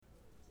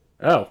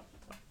Oh.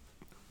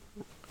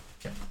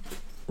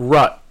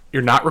 Rut.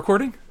 You're not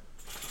recording?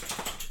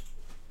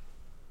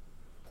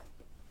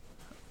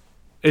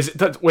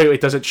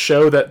 Wait, does it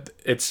show that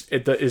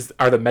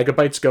are the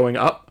megabytes going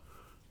up?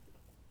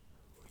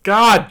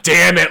 God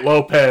damn it,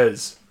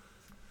 Lopez.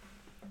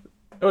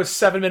 It was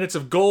 7 minutes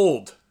of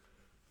gold.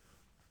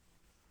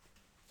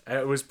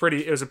 It was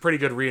a pretty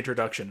good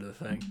reintroduction to the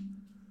thing.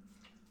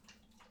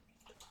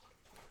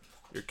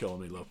 You're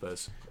killing me,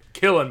 Lopez.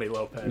 Killing me,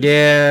 Lopez.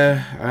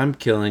 Yeah, I'm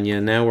killing you.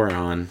 Now we're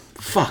on.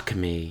 Fuck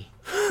me.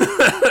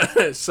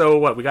 So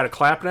what, we got to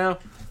clap now?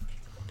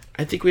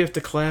 I think we have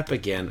to clap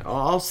again.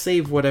 I'll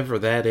save whatever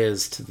that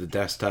is to the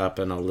desktop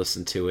and I'll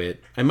listen to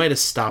it. I might have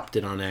stopped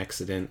it on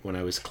accident when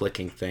I was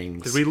clicking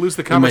things. Did we lose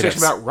the conversation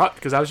about rut?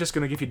 Because I was just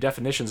going to give you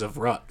definitions of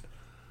rut.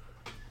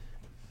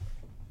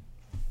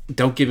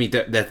 Don't give me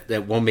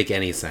that won't make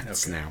any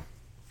sense Okay.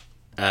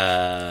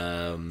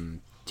 now.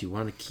 Do you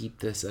want to keep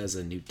this as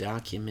a new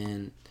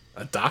document?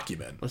 A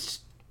document?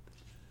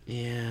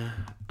 Yeah.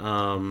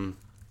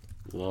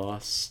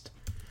 Lost.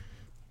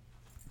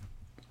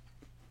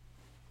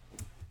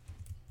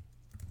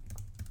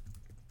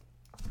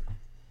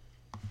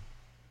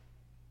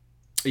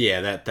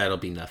 Yeah, that'll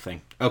be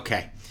nothing.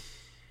 Okay.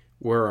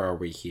 Where are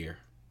we here?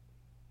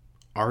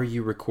 Are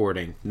you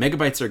recording?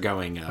 Megabytes are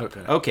going up.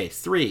 Okay,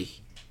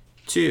 3,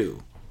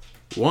 2,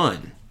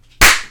 1.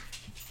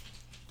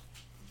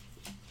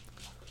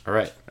 All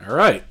right. All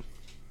right.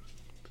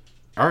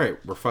 All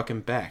right, we're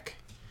fucking back.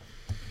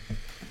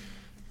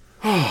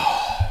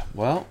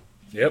 Well,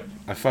 Yep.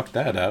 I fucked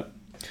that up.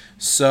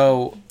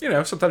 So,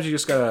 Sometimes you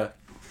just got to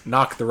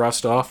knock the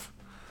rust off.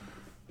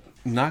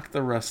 knock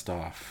the rust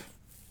off.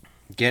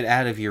 Get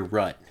out of your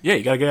rut. Yeah,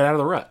 you got to get out of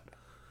the rut.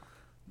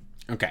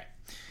 Okay.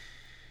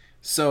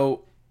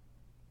 So,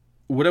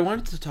 what I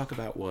wanted to talk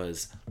about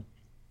was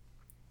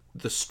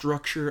the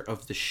structure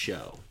of the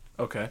show.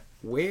 Okay.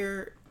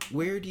 Where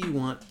do you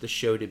want the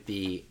show to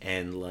be?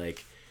 And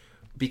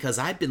because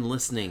I've been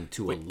listening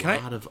to a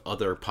lot of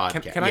other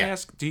podcasts. Can I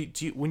ask? Do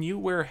you when you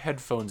wear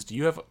headphones, do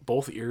you have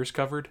both ears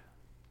covered?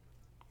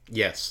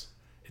 Yes.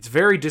 It's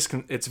very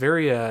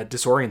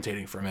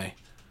disorientating for me.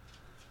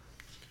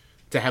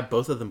 To have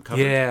both of them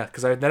covered. Yeah,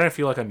 because then I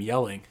feel like I'm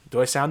yelling.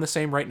 Do I sound the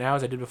same right now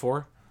as I did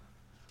before?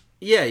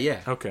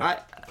 Yeah. Okay.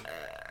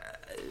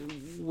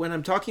 When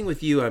I'm talking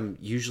with you, I'm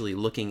usually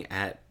looking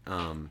at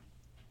my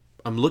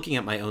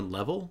own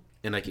level,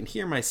 and I can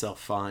hear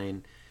myself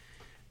fine.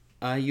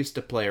 I used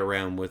to play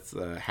around with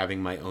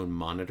having my own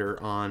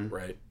monitor on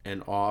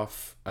and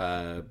off,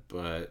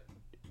 but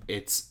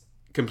it's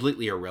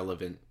completely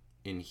irrelevant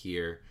in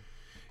here.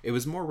 It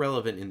was more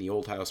relevant in the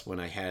old house when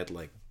I had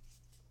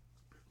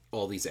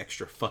all these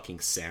extra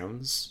fucking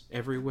sounds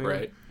everywhere.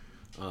 Right.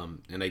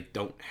 And I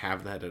don't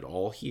have that at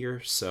all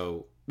here.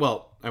 So,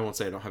 well, I won't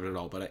say I don't have it at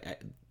all,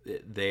 but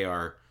they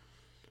are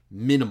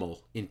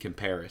minimal in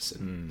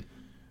comparison.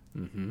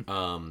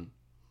 Mm-hmm.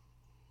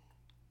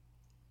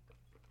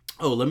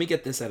 Let me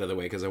get this out of the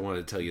way because I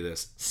wanted to tell you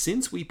this.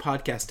 Since we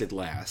podcasted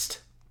last,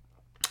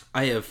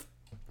 I have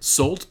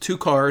sold 2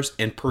 cars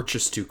and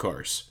purchased 2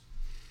 cars.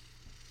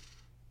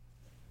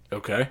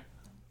 Okay.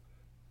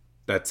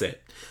 That's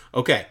it.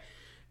 Okay.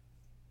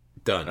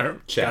 Done.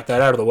 Right, Check. got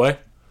that out of the way.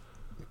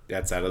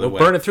 That's out of the way.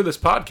 We'll burn it through this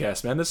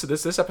podcast, man.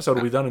 This episode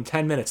will be done in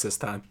 10 minutes this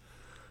time.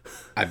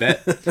 I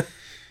bet.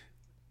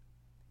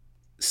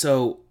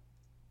 So,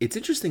 it's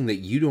interesting that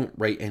you don't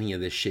write any of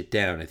this shit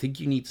down. I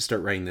think you need to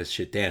start writing this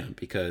shit down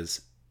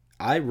because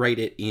I write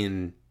it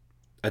in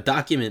a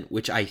document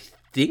which I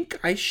think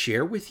I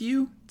share with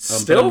you.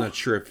 Still? But I'm not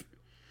sure if...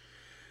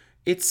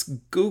 It's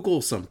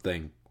Google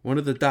something. One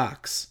of the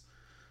docs.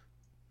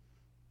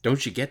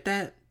 Don't you get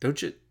that?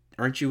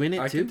 Aren't you in it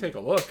too? I can take a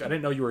look. I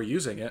didn't know you were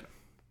using it.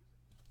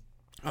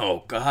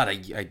 Oh, God.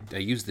 I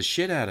use the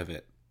shit out of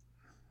it.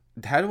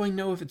 How do I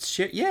know if it's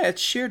shared? Yeah,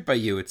 it's shared by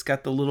you. It's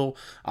got the little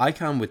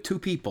icon with 2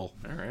 people.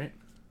 All right.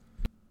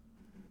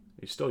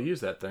 You still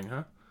use that thing,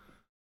 huh?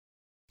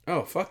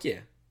 Oh, fuck yeah.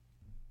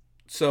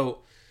 So,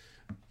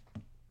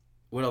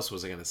 what else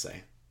was I going to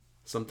say?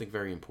 Something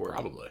very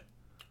important. Probably.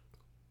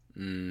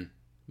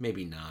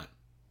 Maybe not.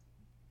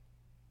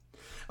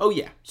 Oh,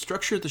 yeah.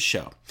 Structure the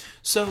show.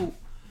 So,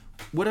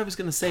 what I was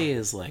going to say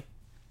is,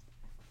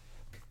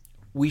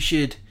 we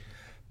should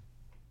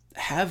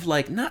have,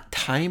 not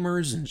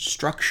timers and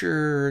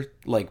structure,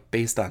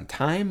 based on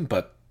time,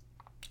 but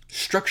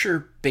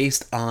structure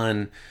based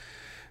on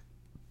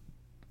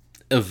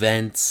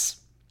events,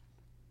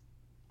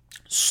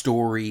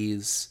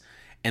 stories,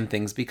 and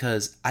things,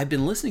 because I've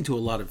been listening to a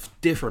lot of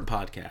different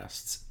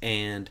podcasts,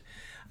 and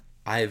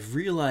I've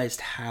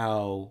realized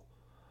how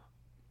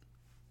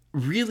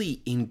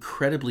really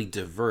incredibly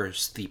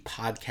diverse the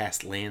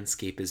podcast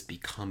landscape is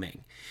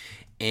becoming.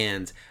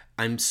 And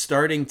I'm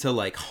starting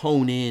to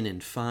hone in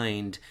and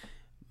find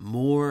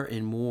more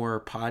and more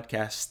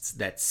podcasts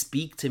that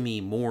speak to me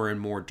more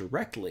and more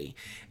directly.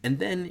 And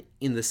then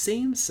in the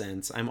same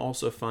sense, I'm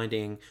also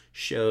finding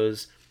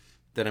shows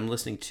that I'm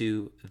listening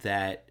to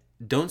that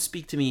don't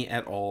speak to me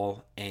at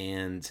all,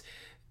 and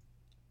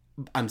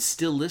I'm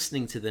still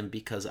listening to them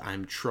because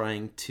I'm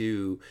trying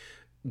to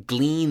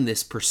glean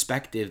this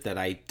perspective that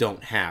I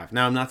don't have.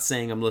 Now, I'm not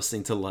saying I'm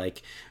listening to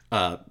like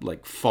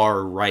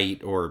far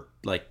right or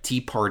like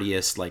Tea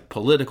Partyist, like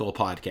political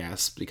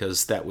podcasts,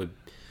 because that would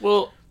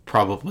Well,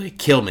 probably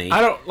kill me.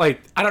 I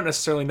don't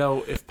necessarily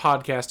know if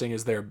podcasting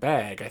is their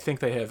bag. I think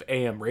they have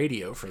AM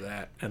radio for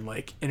that and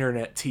like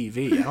internet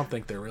TV. I don't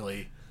think they're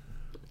really.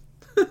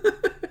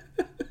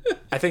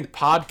 I think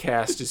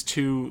podcast is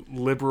too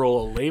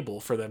liberal a label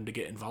for them to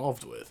get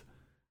involved with.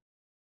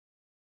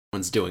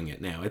 Everyone's doing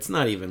it now. It's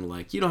not even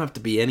like you don't have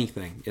to be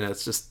anything. You know,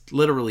 it's just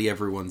literally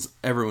everyone's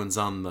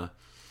on the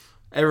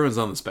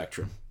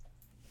spectrum.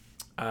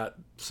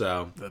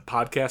 So The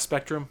podcast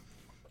spectrum.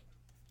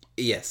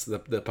 yes, the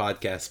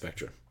podcast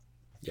spectrum.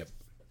 Yep.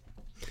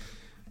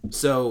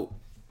 So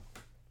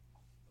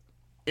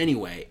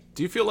anyway,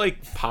 Do you feel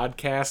like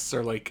podcasts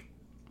are like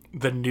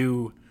the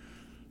new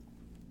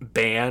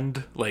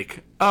band?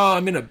 Like, oh,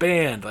 I'm in a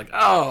band. Like,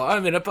 oh,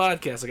 I'm in a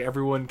podcast. Like,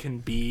 everyone can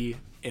be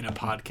in a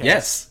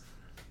podcast.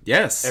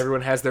 yes.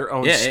 Everyone has their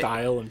own Yeah,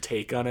 style and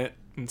take on it,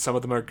 and some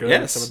of them are good,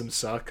 and Yes. some of them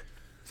suck.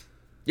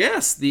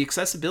 Yes, the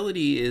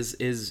accessibility is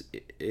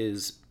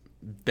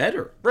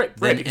better. Right,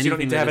 than because you don't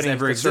need to anything have that has any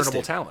ever discernible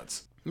existed.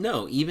 talents.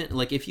 No, even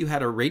like if you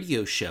had a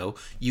radio show,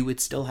 you would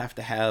still have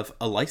to have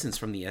a license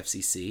from the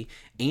FCC,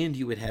 and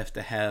you would have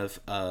to have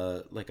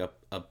like a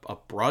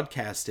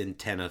broadcast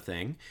antenna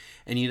thing,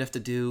 and you'd have to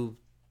do,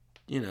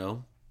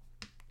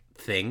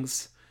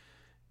 things.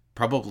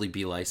 Probably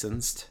be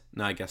licensed.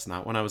 No, I guess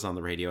not. When I was on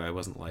the radio, I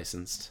wasn't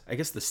licensed. I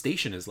guess the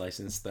station is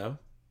licensed though.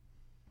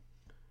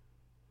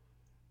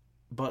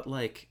 But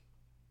like,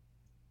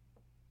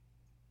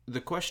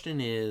 the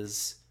question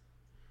is,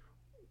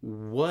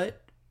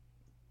 what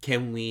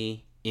can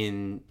we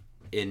in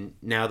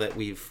now that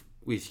we've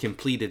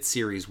completed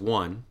series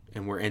 1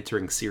 and we're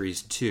entering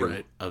series 2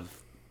 Right.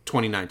 of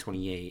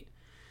 2928,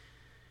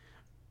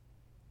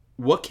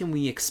 what can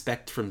we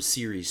expect from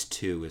series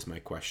 2 is my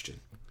question.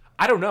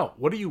 I don't know.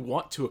 What do you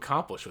want to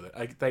accomplish with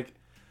it?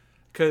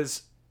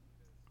 Because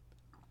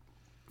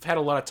I've had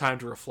a lot of time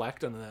to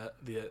reflect on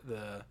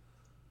the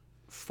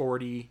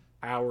 40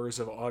 hours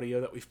of audio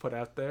that we've put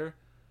out there.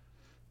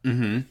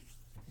 Mm-hmm.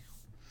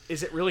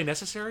 Is it really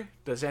necessary?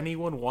 Does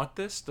anyone want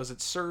this? Does it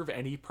serve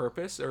any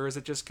purpose, or is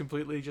it just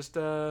completely just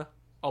a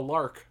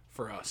lark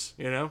for us?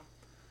 You know?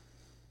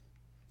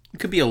 It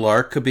could be a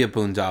lark, could be a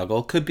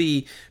boondoggle, could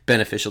be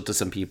beneficial to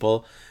some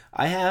people.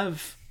 I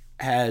have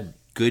had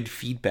good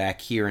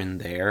feedback here and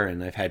there,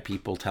 and I've had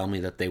people tell me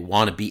that they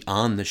want to be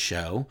on the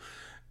show.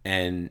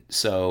 And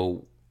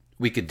so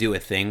we could do a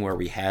thing where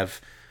we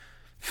have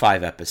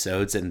 5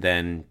 episodes and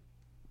then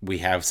we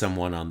have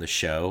someone on the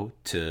show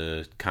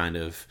to kind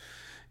of,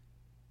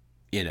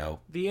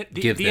 The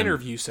give them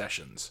interview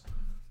sessions.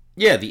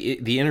 Yeah,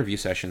 the interview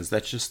sessions.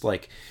 That's just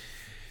like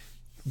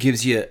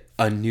gives you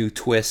a new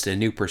twist, a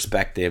new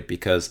perspective,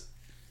 because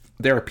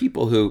there are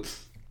people who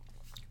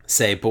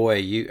say,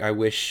 "Boy, I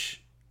wish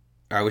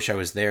I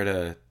was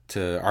there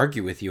to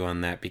argue with you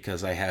on that,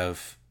 because I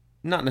have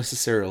not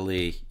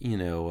necessarily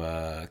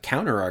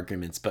counter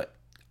arguments, but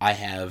I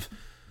have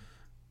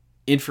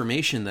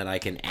information that I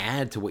can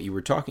add to what you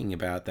were talking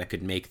about that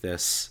could make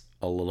this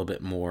a little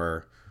bit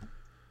more."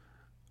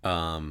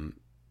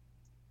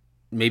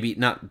 Maybe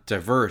not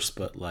diverse,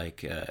 but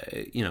like,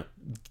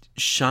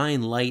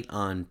 shine light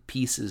on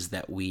pieces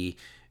that we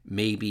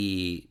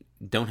maybe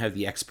don't have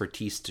the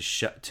expertise to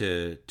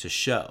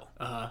show.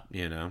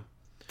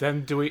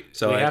 Then do we?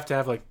 So we I- have to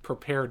have like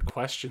prepared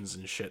questions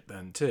and shit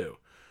then too.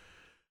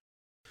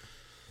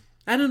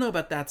 I don't know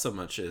about that so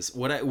much as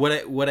what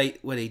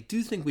I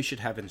do think we should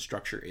have in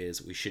structure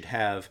is we should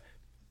have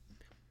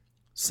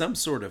some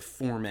sort of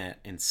format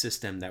and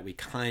system that we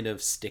kind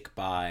of stick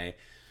by,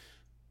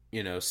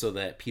 so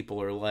that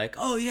people are like,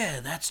 "Oh yeah,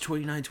 that's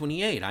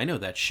 2928. I know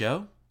that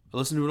show. I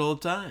listen to it all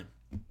the time."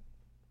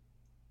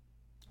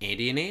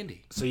 Andy and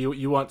Andy. So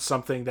you want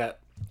something that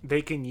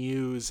they can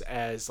use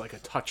as like a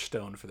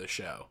touchstone for the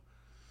show.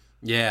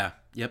 Yeah.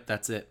 Yep,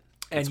 that's it.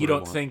 That's And you what I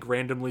don't want. think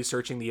randomly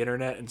searching the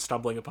internet and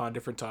stumbling upon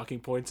different talking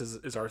points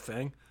is our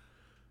thing?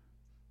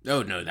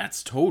 Oh no,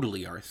 that's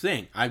totally our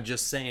thing. I'm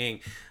just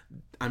saying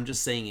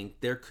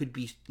there could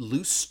be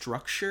loose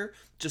structure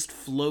just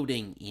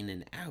floating in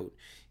and out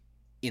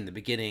in the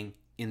beginning,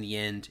 in the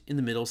end, in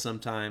the middle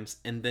sometimes,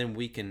 and then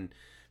we can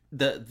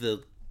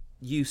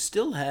you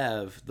still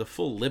have the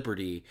full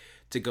liberty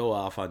to go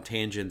off on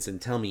tangents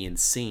and tell me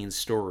insane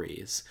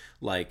stories.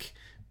 Like,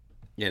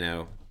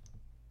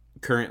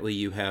 currently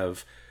you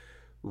have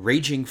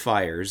raging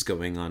fires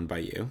going on by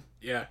you.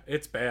 Yeah,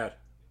 it's bad.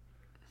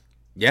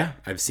 Yeah,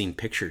 I've seen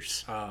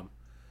pictures.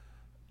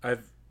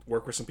 I've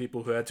worked with some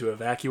people who had to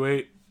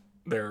evacuate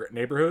their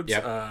neighborhoods.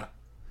 Yep.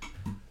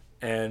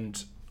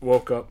 And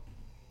woke up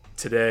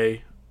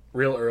today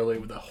real early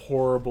with a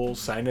horrible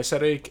sinus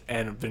headache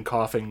and have been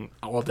coughing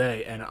all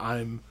day, and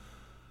I'm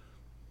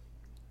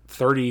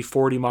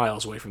 30-40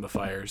 miles away from the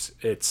fires.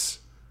 It's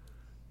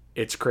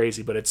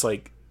crazy, but it's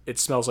like it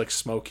smells like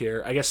smoke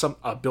here. I guess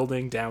a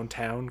building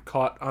downtown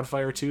caught on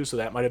fire too, so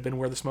that might have been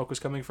where the smoke was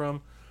coming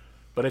from.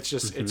 But it's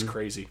just it's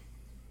crazy.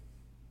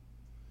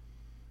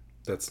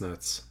 That's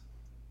nuts.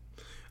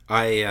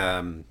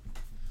 I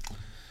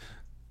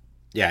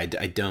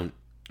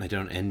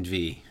don't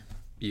envy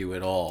you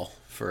at all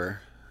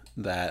for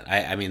that.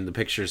 I mean, the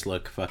pictures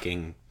look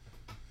fucking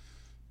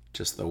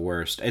just the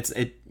worst.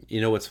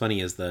 You know what's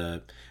funny is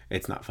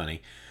it's not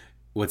funny.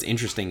 What's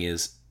interesting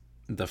is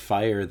the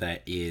fire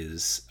that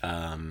is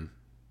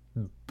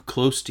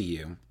close to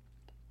you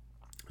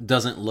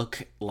doesn't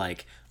look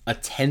like a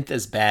tenth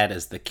as bad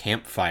as the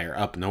campfire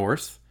up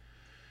north.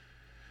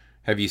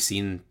 Have you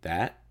seen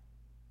that?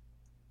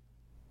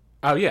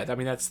 Oh yeah, I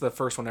mean that's the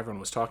first one everyone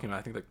was talking about.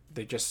 I think that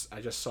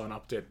I just saw an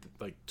update that,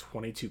 like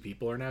 22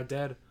 people are now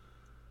dead.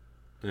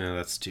 No,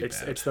 that's too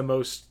bad. It's the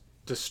most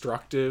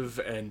destructive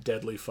and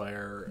deadly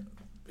fire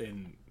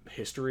in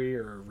history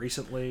or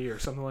recently or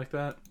something like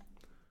that.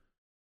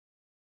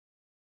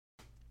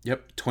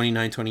 Yep,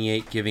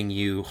 2928 giving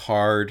you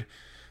hard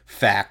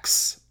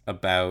facts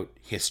about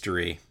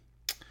history.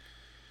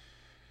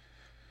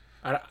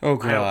 Oh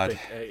God! I don't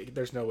think,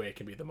 there's no way it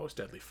can be the most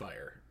deadly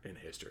fire in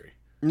history.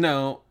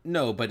 No,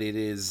 but it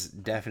is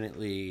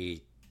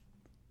definitely.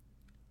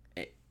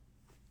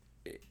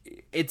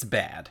 It's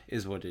bad,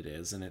 is what it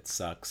is, and it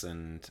sucks.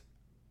 And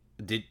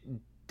did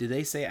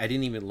they say? I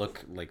didn't even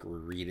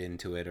read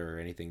into it or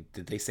anything.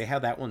 Did they say how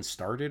that one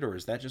started, or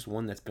is that just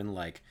one that's been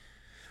like?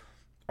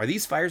 Are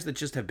these fires that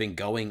just have been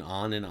going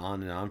on and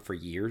on and on for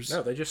years?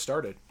 No, they just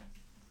started.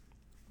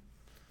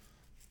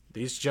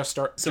 These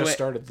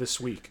started this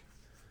week.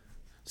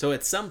 So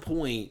at some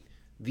point,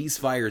 these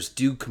fires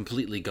do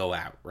completely go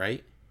out,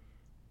 right?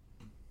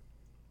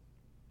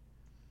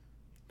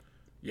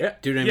 Yeah.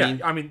 Do you know what I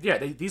mean? I mean, yeah,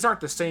 these aren't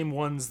the same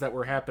ones that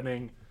were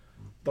happening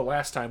the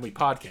last time we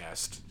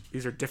podcast.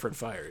 These are different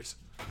fires.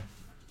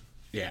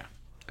 Yeah.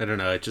 I don't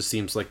know. It just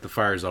seems like the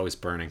fire is always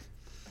burning.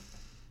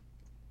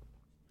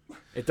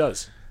 It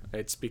does.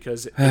 It's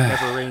because it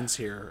never rains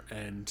here,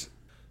 and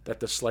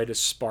that the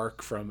slightest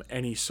spark from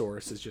any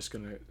source is just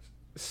going to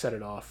set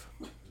it off.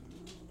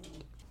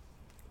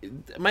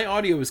 My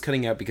audio was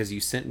cutting out because you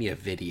sent me a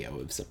video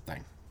of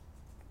something.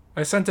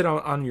 I sent it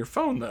on your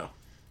phone, though.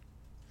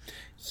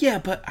 Yeah,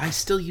 but I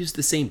still use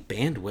the same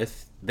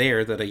bandwidth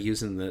there that I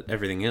use in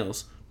everything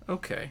else.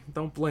 Okay,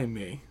 don't blame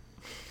me.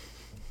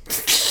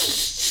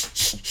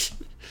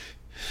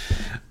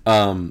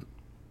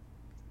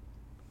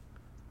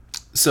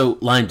 So,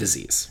 Lyme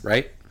disease,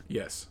 right?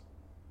 Yes.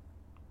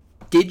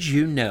 Did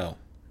you know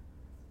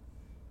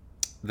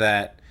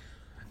that...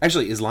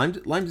 Actually,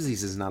 Lyme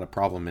disease is not a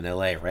problem in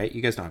LA, right?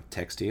 You guys don't have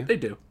ticks, do you? They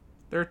do.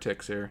 There are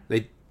ticks here.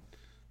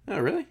 Oh,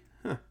 really?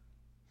 Huh.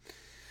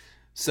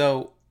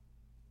 So,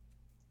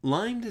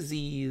 Lyme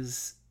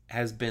disease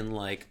has been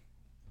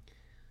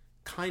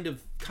kind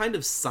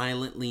of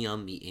silently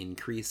on the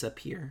increase up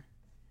here,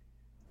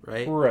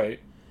 right?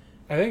 Right.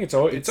 I think it's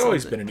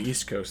always been an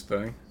East Coast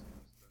thing.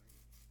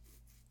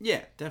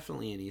 Yeah,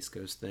 definitely an East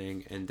Coast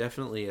thing, and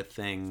definitely a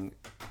thing,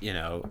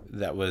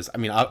 that was, I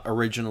mean,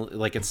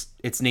 originally,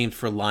 it's named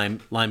for Lyme,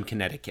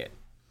 Connecticut.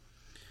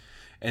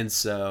 And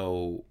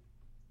so,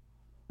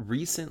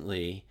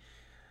 recently,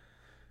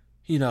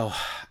 I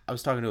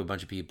was talking to a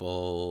bunch of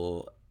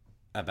people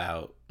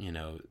about,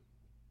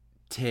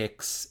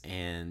 ticks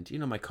and,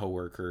 my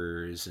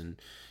coworkers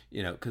and,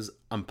 because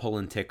I'm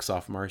pulling ticks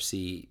off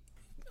Marcy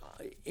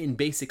in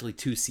basically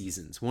 2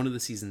 seasons. One of the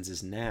seasons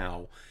is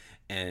now,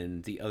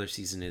 and the other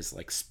season is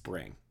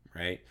spring,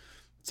 right?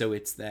 So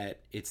it's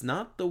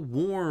not the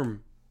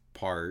warm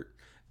part,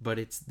 but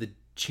it's the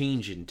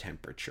change in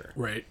temperature.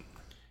 Right.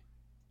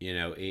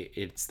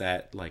 It's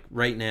that,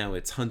 right now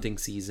it's hunting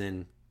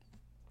season.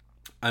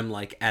 I'm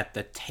at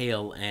the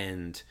tail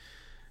end.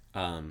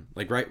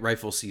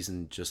 Rifle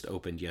season just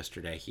opened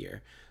yesterday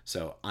here.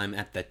 So I'm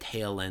at the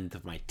tail end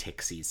of my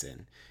tick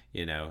season,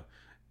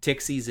 tick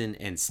season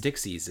and stick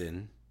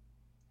season.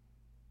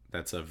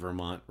 That's a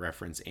Vermont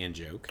reference and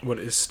joke. What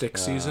is stick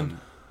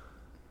season?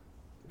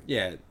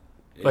 Yeah.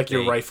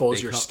 Your rifle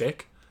is your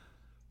stick?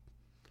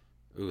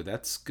 Ooh,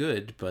 that's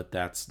good, but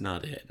that's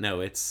not it. No,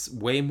 it's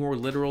way more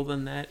literal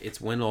than that. It's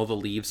when all the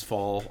leaves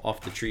fall off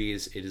the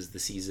trees. It is the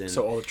season.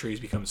 So all the trees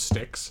become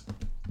sticks?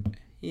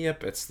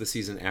 Yep, it's the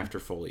season after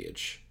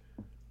foliage.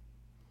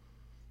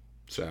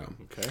 So.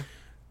 Okay.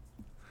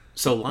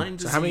 So Lyme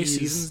disease... So how many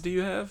seasons do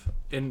you have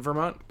in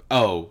Vermont?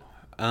 Oh,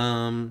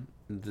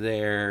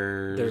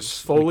 there's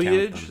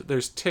foliage,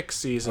 there's tick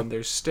season,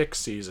 there's stick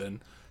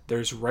season,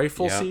 there's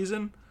rifle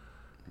season.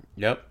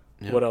 Yep.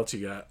 What else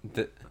you got?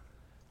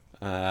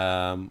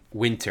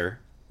 Winter.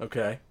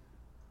 Okay.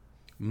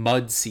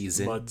 Mud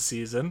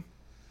season.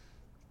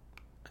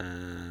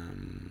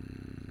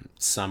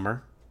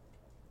 Summer.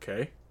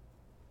 Okay.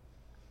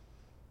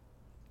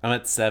 I'm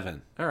at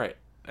 7. All right.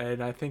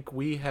 And I think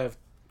we have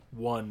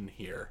 1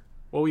 here.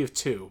 Well, we have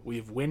 2. We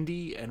have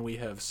windy and we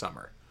have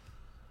summer.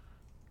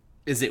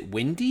 Is it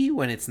windy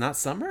when it's not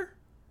summer?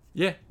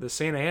 Yeah, the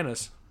Santa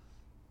Ana's.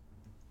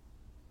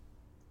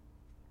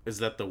 Is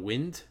that the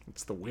wind?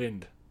 It's the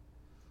wind.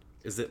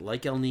 Is it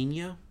like El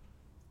Nino?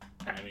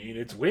 I mean,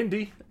 it's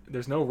windy.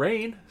 There's no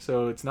rain,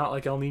 so it's not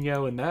like El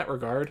Nino in that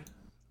regard.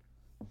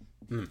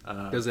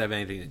 Does it have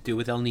anything to do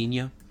with El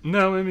Nino?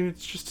 No, I mean,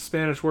 it's just a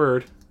Spanish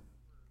word.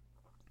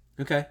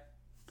 Okay.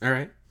 All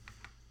right.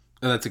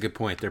 Oh, that's a good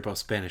point. They're both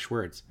Spanish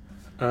words.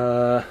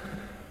 Santa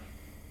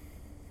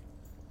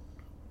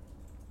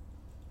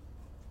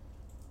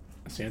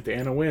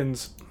Ana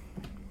wins.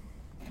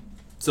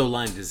 So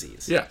Lyme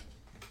disease. Yeah.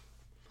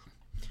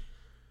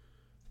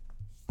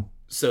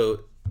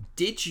 So,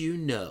 did you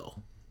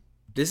know?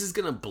 This is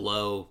going to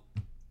blow.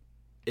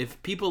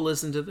 If people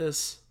listen to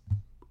this.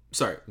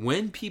 Sorry.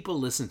 When people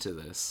listen to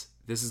this,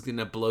 this is going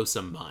to blow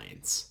some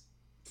minds.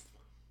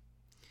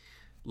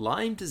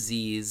 Lyme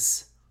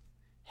disease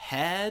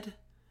had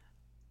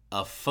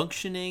a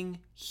functioning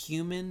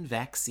human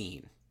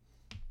vaccine.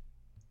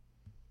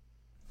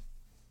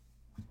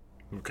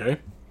 Okay.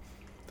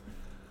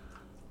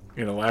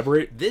 You gonna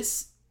elaborate?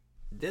 This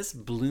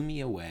blew me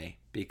away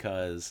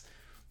because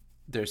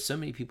there's so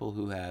many people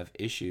who have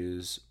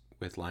issues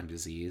with Lyme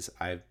disease.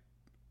 I've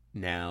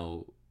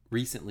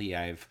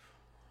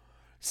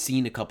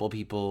seen a couple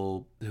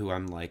people who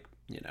I'm like,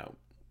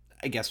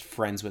 I guess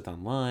friends with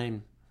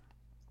online.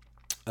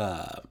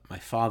 My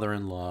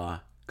father-in-law,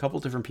 a couple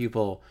different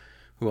people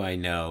who I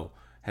know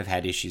have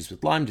had issues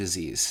with Lyme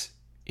disease,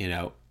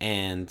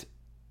 and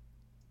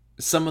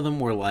some of them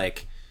were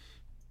like,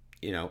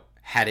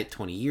 had it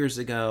 20 years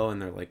ago,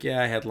 and they're like,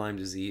 yeah, I had Lyme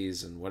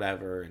disease and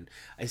whatever. And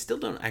I still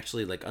don't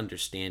actually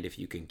understand if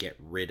you can get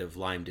rid of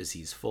Lyme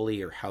disease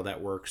fully or how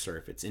that works or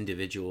if it's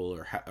individual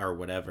or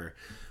whatever.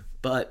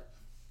 But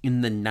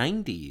in the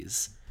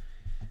 90s,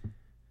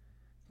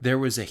 there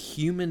was a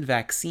human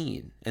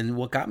vaccine. And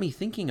what got me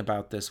thinking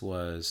about this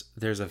was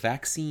there's a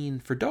vaccine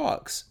for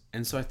dogs.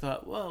 And so I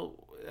thought,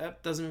 well,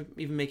 that doesn't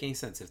even make any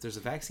sense. If there's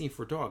a vaccine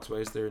for dogs, why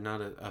is there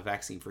not a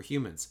vaccine for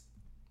humans?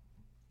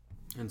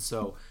 And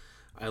so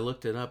I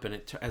looked it up,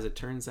 and as it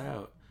turns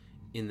out,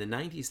 in the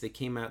 90s,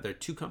 there are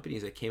two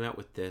companies that came out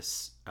with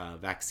this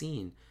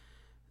vaccine.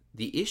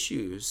 The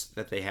issues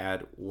that they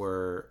had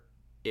were,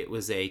 it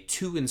was a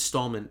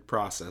 2-installment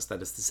process.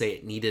 That is to say,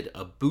 it needed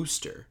a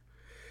booster.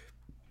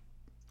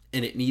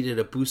 And it needed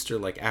a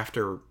booster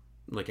after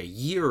a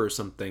year or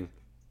something.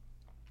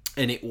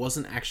 And it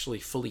wasn't actually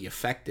fully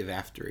effective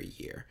after a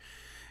year.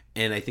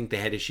 And I think they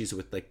had issues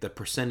with the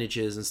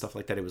percentages and stuff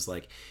like that. It was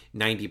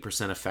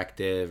 90%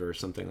 effective or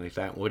something like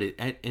that. What it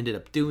ended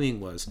up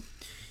doing was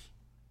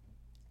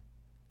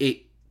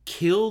it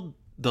killed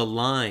the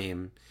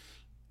Lyme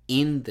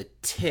in the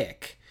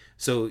tick.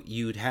 So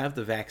you'd have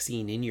the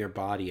vaccine in your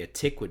body, a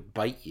tick would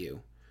bite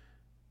you.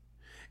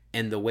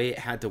 And the way it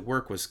had to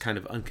work was kind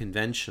of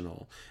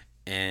unconventional.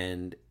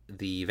 And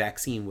the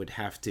vaccine would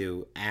have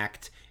to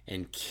act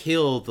and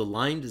kill the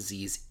Lyme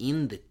disease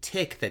in the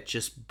tick that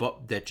just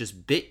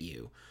bit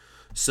you,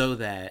 so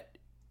that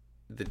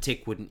the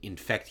tick wouldn't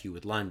infect you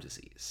with Lyme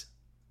disease.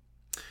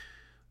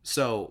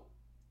 So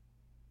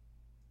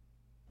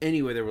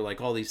anyway, there were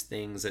all these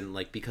things, and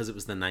because it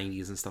was the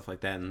 90s and stuff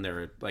like that, and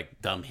there were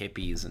dumb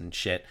hippies and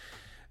shit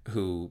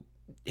who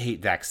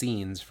hate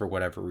vaccines for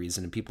whatever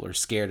reason, and people are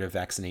scared of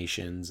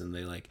vaccinations, and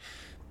they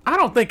I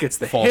don't think it's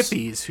the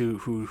hippies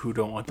who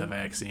don't want the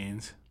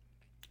vaccines.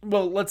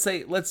 Well, let's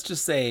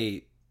just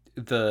say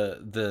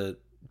the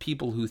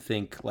people who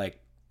think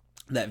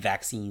that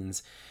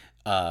vaccines,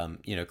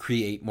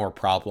 create more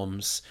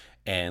problems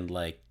and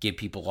give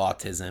people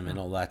autism and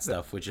all that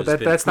stuff, which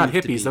that's not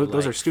hippies.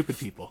 Those are stupid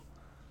people.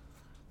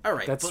 All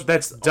right,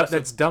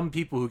 that's dumb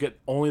people who get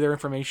only their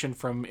information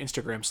from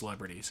Instagram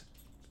celebrities.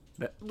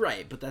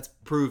 Right, but that's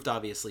proved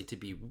obviously to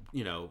be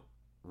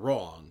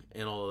wrong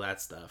and all of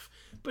that stuff.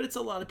 But it's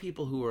a lot of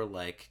people who are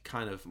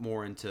kind of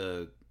more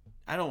into,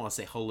 I don't want to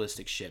say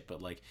holistic shit,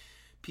 but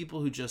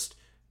people who just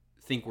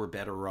think we're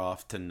better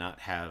off to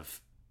not have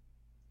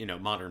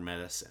modern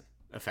medicine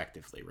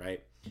effectively,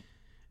 right?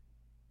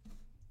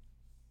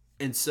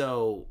 And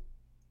so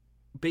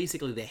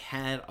basically they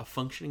had a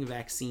functioning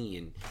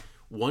vaccine.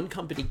 One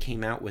company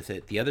came out with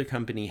it, the other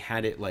company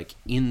had it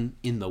in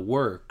the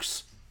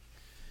works.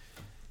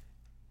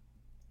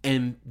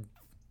 And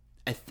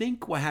I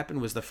think what happened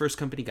was the first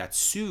company got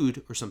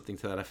sued or something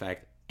to that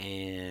effect,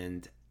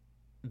 and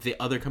the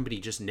other company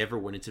just never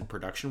went into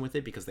production with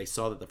it because they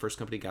saw that the first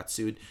company got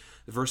sued.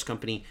 The first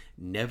company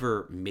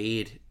never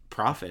made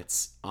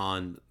profits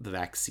on the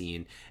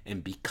vaccine,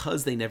 and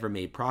because they never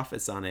made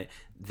profits on it,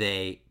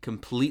 they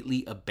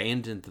completely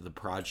abandoned the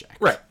project.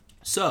 Right.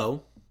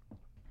 So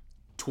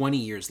 20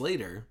 years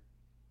later,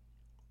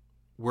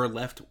 we're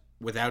left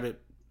without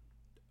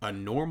a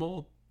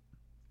normal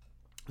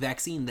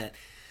vaccine that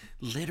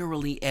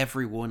literally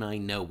everyone I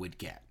know would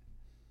get.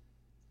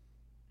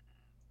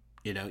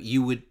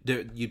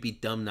 You'd be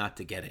dumb not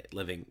to get it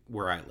living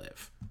where I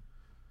live.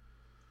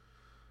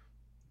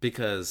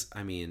 Because,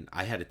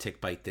 I had a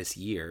tick bite this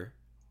year.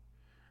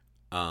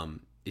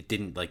 It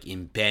didn't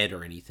embed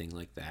or anything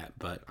like that,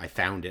 but I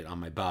found it on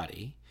my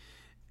body.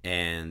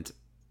 And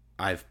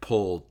I've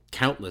pulled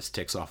countless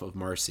ticks off of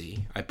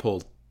Marcy. I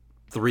pulled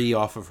 3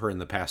 off of her in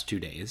the past 2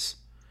 days.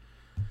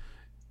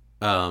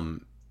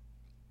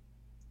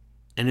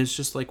 And And it's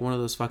just like one of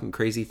those fucking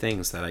crazy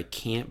things that I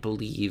can't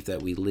believe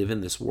that we live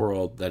in this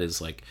world that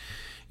is like,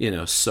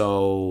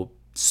 so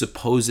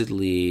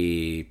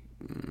supposedly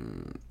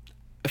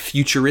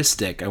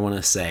futuristic, I want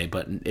to say,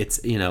 but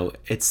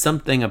it's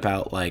something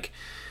about like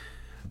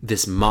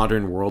this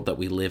modern world that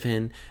we live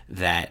in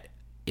that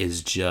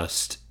is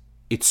just,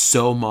 it's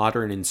so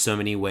modern in so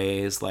many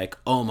ways. Like,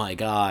 oh my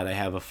God, I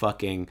have a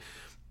fucking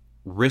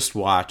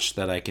wristwatch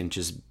that I can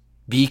just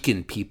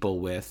beacon people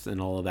with and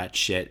all of that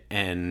shit.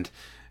 And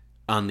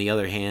on the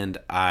other hand,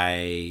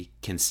 I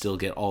can still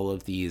get all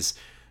of these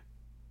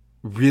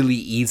really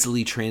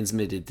easily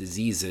transmitted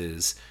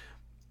diseases,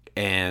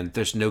 and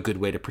there's no good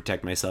way to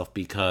protect myself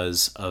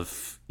because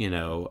of,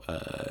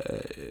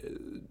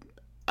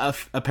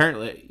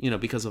 apparently,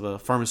 because of a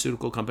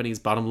pharmaceutical company's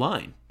bottom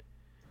line.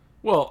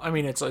 Well, I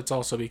mean, it's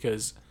also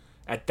because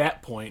at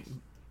that point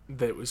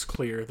that it was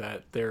clear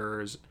that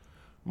there's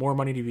more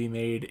money to be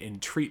made in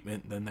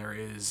treatment than there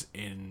is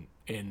in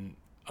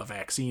a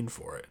vaccine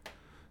for it.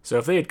 So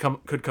if they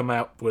could come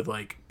out with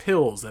like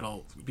pills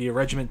that'll be a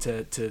regimen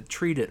to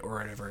treat it or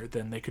whatever,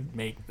 then they could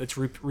make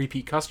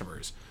repeat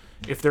customers.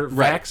 If they're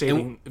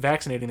vaccinating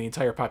the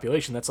entire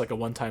population, that's like a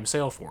one-time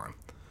sale for them.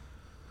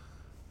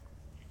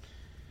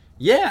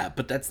 Yeah,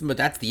 but that's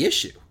the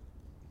issue.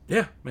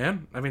 Yeah,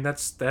 man. I mean,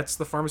 that's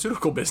the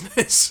pharmaceutical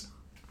business.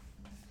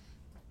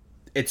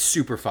 It's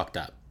super fucked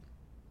up.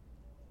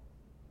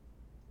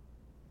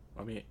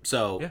 I mean,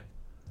 so yeah.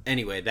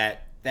 Anyway,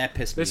 that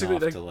pissed me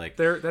off to like.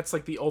 That's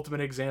like the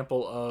ultimate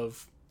example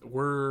of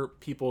we're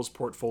people's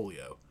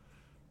portfolio.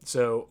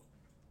 So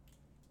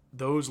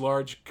those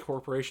large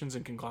corporations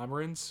and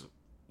conglomerates,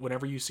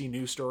 whenever you see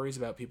news stories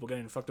about people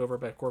getting fucked over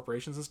by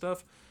corporations and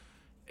stuff,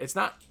 it's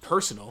not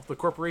personal. The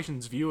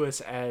corporations view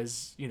us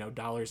as,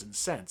 dollars and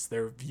cents.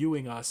 They're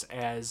viewing us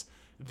as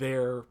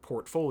their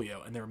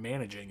portfolio, and they're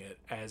managing it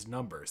as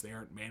numbers. They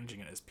aren't managing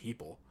it as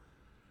people,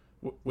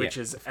 which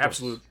is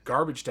absolute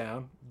garbage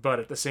town. But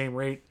at the same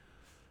rate,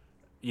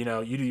 you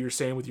do your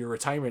same with your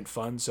retirement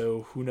fund.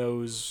 So who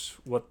knows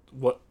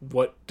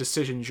what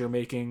decisions you're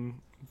making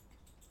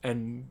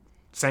and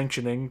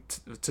sanctioning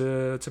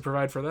to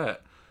provide for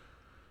that.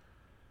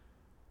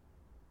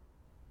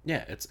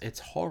 Yeah, it's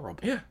horrible.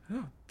 Yeah,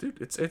 no, dude,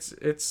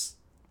 it's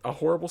a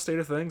horrible state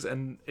of things,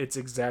 and it's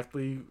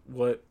exactly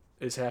what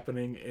is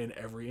happening in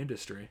every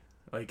industry.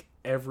 Like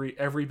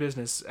every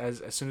business,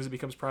 as soon as it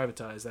becomes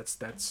privatized,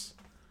 that's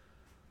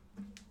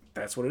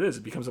what it is.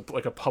 It becomes a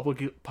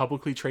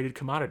publicly traded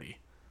commodity.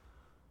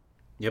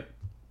 Yep.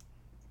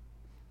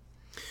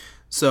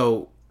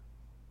 So,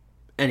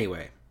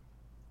 anyway,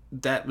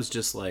 that was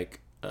just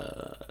like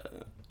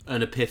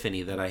an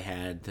epiphany that I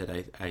had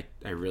that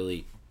I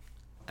really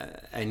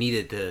I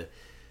needed to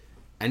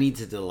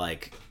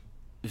like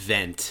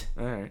vent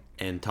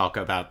and talk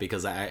about,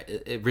 because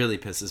it really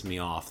pisses me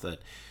off that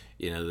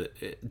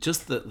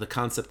just the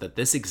concept that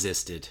this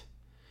existed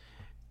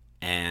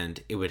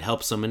and it would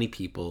help so many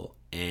people,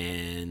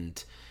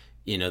 and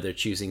they're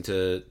choosing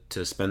to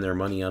spend their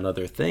money on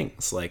other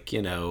things like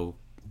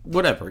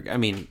whatever. I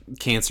mean,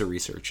 cancer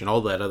research and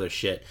all that other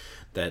shit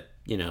that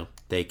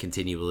they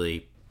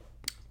continually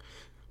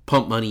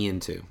pump money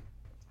into.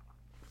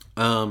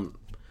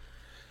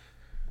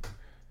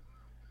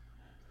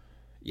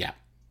 Yeah.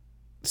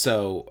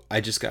 So I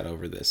just got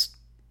over this.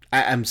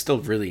 I'm still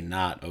really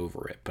not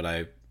over it, but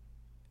I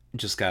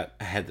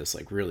had this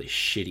like really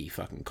shitty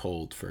fucking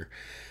cold for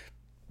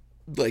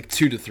like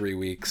 2 to 3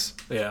 weeks.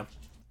 Yeah.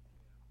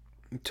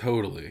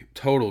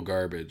 Total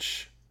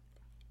garbage.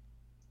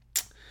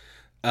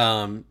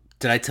 Did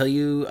I tell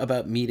you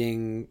about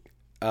meeting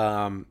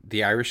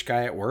the Irish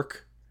guy at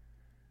work?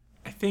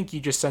 I think you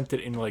just sent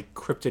it in like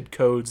cryptid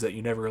codes that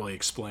you never really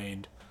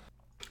explained.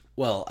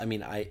 Well, I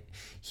mean,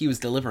 he was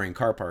delivering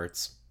car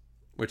parts,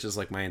 which is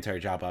like my entire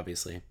job,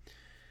 obviously.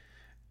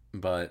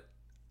 But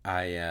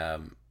I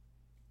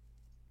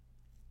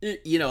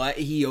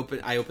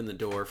opened the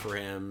door for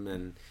him,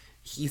 and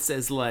he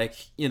says like,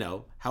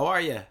 how are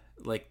you?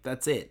 Like,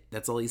 that's it.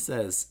 That's all he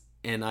says.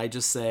 And I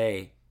just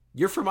say,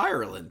 you're from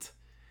Ireland.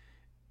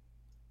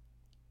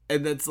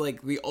 And that's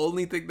like the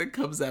only thing that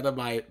comes out of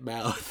my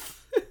mouth.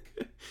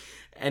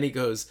 And he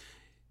goes,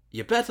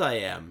 you bet I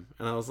am.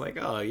 And I was like,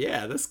 oh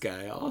yeah, this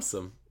guy,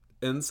 awesome.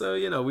 And so,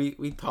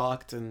 we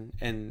talked and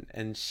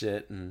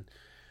shit, and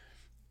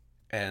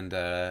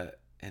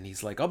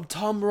he's like, I'm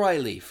Tom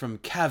Riley from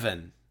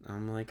Cavan.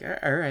 I'm like,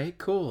 all right,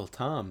 cool,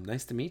 Tom,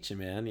 nice to meet you,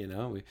 man.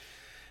 We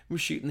were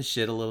shooting the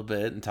shit a little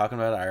bit and talking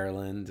about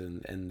Ireland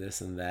and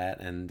this and that,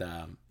 and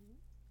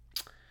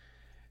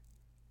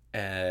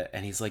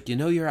he's like,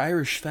 your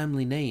Irish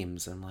family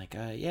names. I'm like,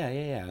 yeah.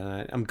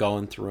 And I'm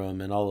going through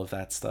them and all of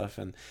that stuff,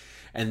 and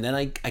then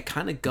I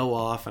kind of go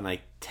off and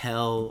I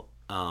tell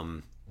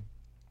the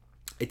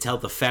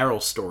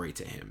Farrell story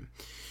to him,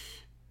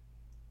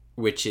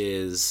 which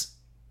is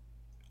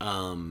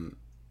my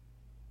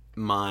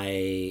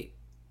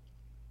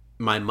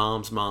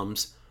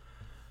mom's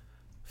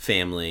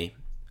family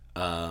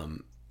are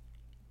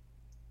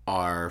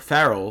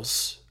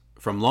Farrells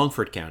from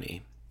Longford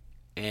County,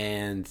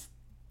 and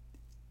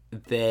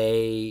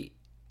they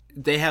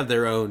they have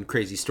their own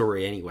crazy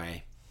story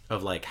anyway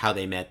of like how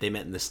they met. They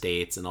met in the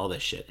States and all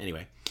this shit.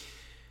 Anyway,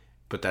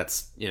 but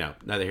that's, you know,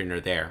 neither here nor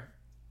there.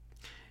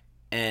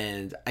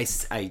 And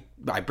I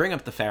bring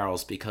up the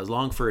Farrells because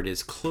Longford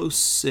is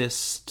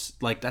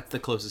closest, like that's the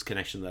closest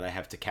connection that I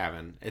have to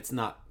Cavan. It's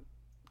not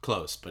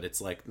close, but it's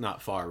like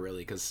not far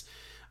really because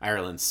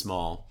Ireland's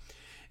small.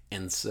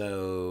 And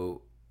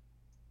so,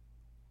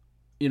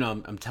 you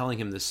know, I'm telling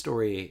him this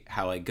story,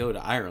 how I go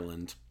to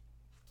Ireland,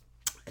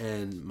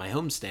 and my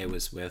homestay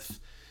was with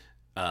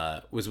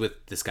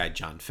this guy,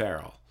 John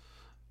Farrell.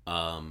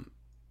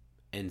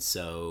 And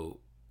so,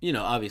 you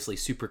know, obviously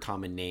super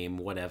common name,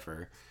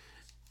 whatever.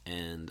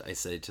 And I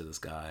said to this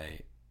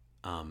guy,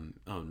 "Oh,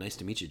 nice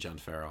to meet you, John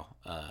Farrell.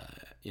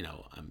 You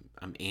know,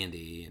 I'm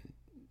Andy." And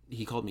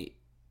he called me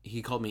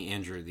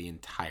Andrew the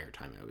entire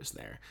time I was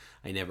there.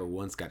 I never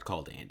once got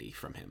called Andy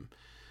from him.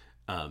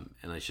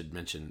 And I should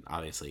mention,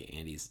 obviously,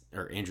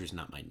 Andrew's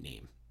not my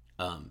name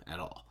at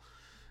all.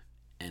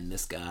 And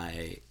this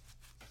guy,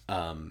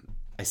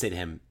 I say to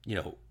him, you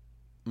know,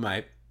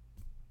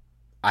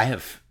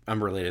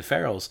 I'm related to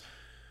Farrells.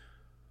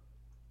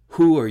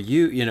 Who are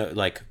you? You know,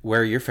 like,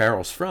 where are your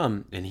Farrells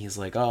from? And he's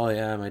like, oh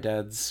yeah, my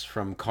dad's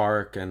from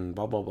Cork and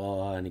blah blah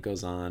blah. And he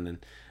goes on,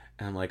 and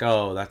I'm like,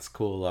 oh, that's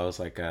cool. I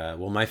was like,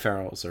 well, my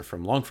Farrells are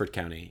from Longford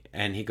County.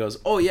 And he goes,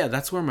 oh yeah,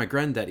 that's where my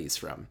granddaddy's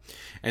from.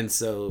 And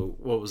so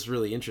what was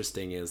really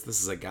interesting is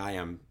this is a guy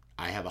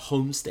I have a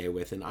homestay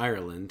with in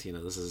Ireland. You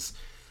know, this is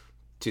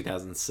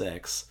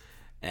 2006,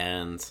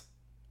 and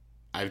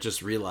I've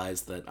just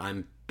realized that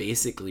I'm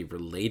basically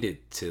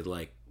related to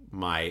like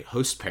my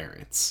host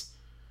parents.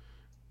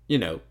 You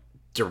know,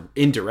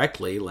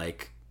 indirectly,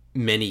 like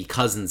many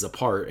cousins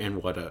apart,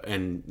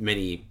 and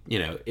many, you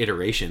know,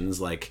 iterations,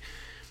 like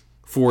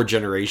 4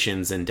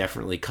 generations, and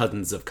definitely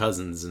cousins of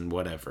cousins and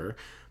whatever.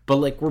 But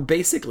like we're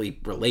basically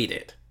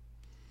related.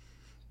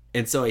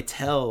 And so I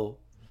tell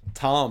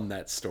Tom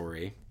that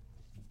story,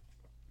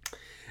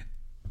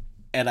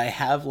 and I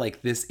have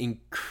like this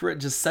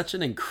just such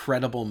an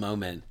incredible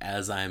moment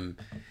as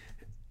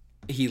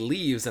he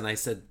leaves, and I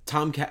said,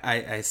 Tom,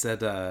 I said,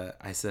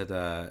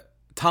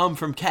 Tom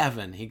from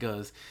Cavan. He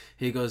goes,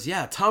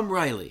 yeah, Tom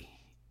Riley.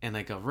 And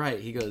I go, right.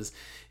 He goes,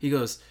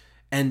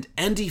 and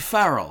Andy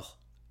Farrell.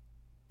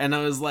 And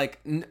I was like,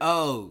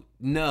 oh,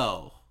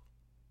 no,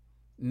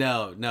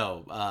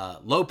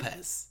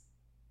 Lopez.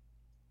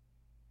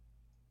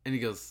 And he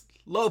goes,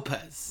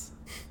 Lopez.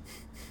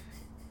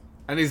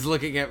 And he's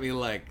looking at me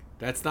like,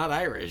 that's not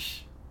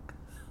Irish.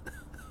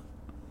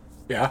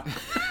 Yeah.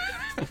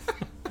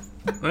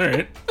 All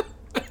right.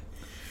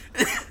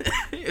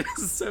 It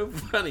was so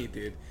funny,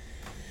 dude.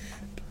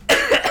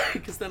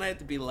 Because then I had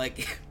to be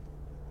like,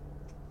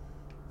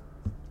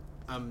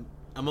 I'm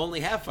only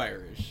half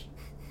Irish,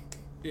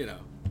 you know.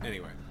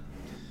 Anyway,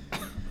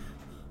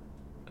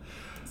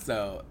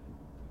 so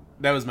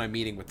that was my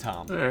meeting with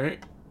Tom. All right.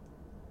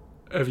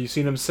 Have you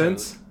seen him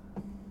since?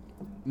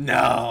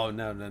 No.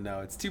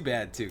 It's too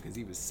bad too, because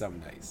he was so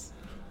nice.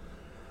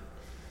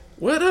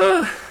 What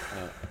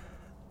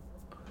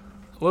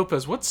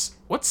Lopez, what's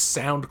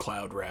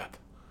SoundCloud rap?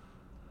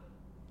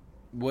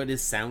 What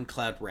is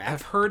SoundCloud rap?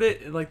 I've heard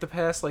it in like the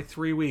past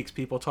 3 weeks,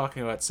 people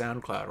talking about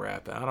SoundCloud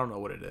rap. I don't know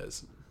what it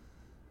is.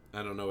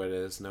 I don't know what it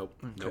is. Nope.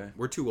 Okay. Nope.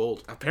 We're too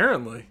old.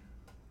 Apparently.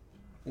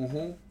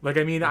 Mm-hmm. Like,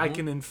 I mean, I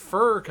can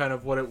infer kind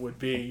of what it would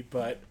be,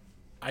 but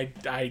I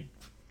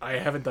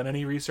haven't done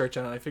any research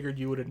on it. I figured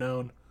you would have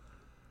known.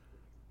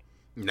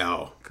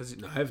 No.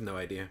 I have no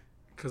idea.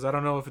 Because I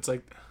don't know if it's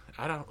like,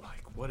 I don't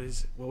like, what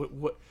is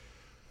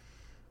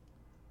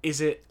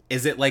it?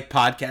 Is it like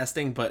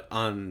podcasting, but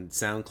on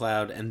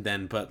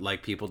SoundCloud, but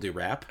like people do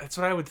rap? That's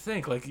what I would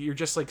think. Like, you're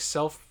just like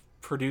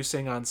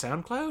self-producing on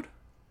SoundCloud?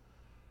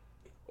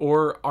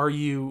 Or are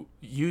you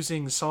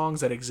using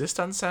songs that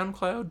exist on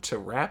SoundCloud to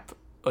rap,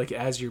 like,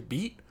 as your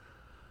beat?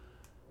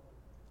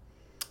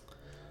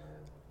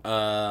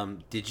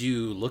 Did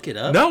you look it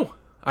up? No,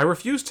 I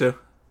refuse to.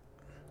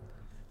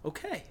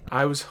 Okay.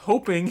 I was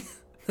hoping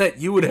that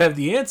you would have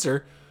the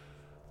answer.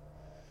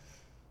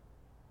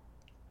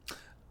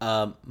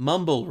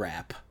 Mumble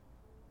rap,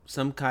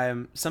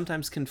 sometimes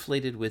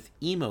conflated with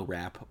emo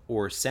rap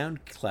or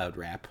SoundCloud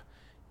rap,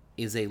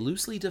 is a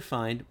loosely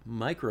defined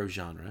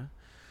microgenre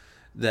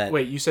that...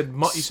 Wait, you said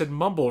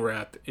mumble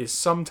rap is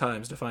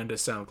sometimes defined as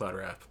SoundCloud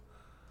rap.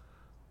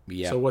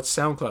 Yeah. So what's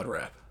SoundCloud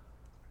rap?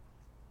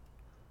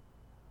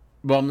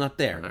 Well, I'm not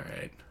there. All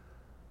right.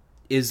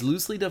 Is a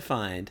loosely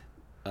defined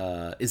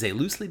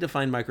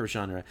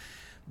microgenre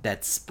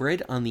that's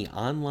spread on the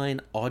online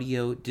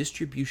audio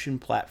distribution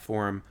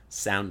platform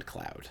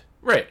SoundCloud.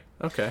 Right.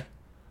 Okay.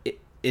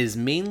 It is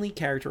mainly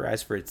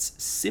characterized for its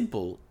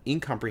simple,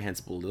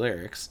 incomprehensible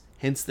lyrics,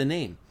 hence the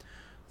name.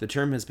 The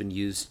term has been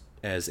used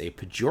as a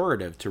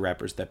pejorative to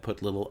rappers that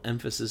put little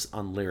emphasis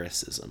on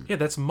lyricism. Yeah,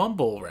 that's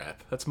mumble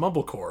rap. That's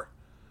mumblecore.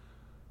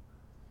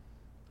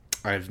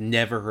 I've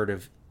never heard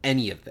of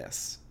any of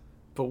this.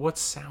 But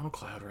what's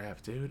SoundCloud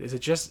rap, dude? Is it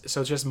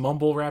just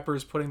mumble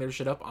rappers putting their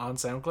shit up on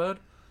SoundCloud?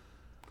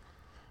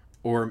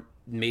 Or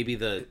maybe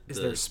the is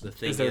there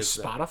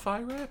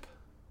Spotify rap?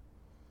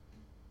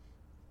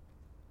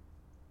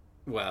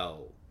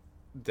 Well,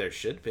 there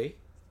should be.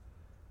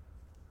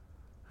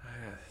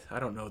 I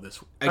don't know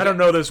this. I don't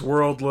know this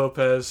world,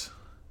 Lopez.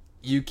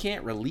 You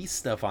can't release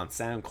stuff on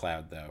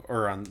SoundCloud though,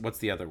 or on what's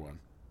the other one?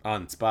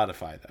 On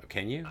Spotify though.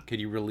 Can you? Could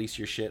you release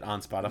your shit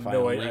on Spotify?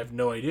 No, only? I have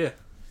no idea.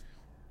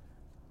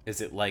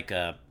 Is it like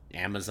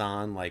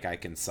Amazon? Like I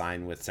can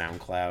sign with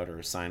SoundCloud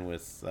or sign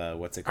with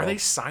what's it called? Are they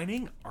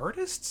signing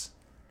artists?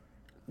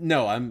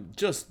 No, I'm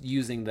just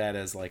using that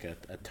as like a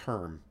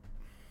term.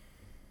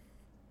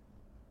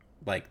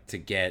 Like to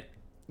get,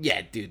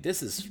 yeah, dude,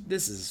 this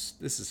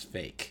is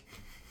fake.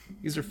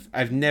 These are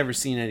I've never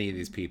seen any of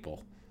these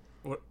people.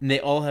 What? And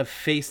they all have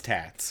face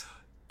tats.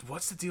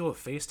 What's the deal with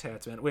face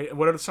tats, man? Wait,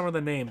 what are some of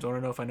the names? I want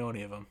to know if I know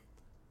any of them.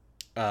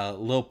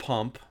 Lil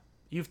Pump.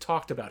 You've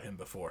talked about him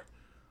before.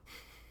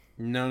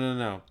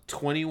 No.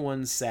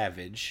 21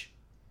 Savage.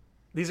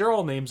 These are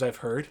all names I've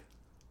heard.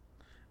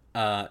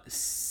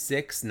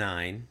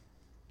 6ix9ine.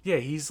 Yeah,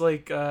 he's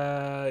like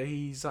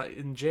he's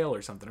in jail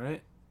or something,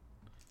 right?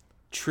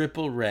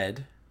 Triple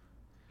Red.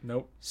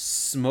 Nope.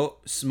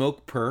 Smoke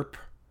Perp.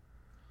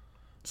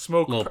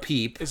 Smoke Lil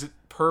Peep. Is it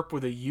perp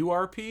with a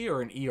URP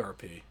or an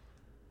ERP?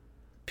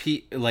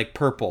 Like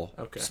purple.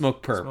 Okay.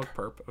 Smoke Perp. Smoke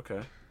perp.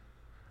 Okay.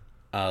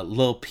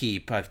 Lil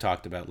Peep. I've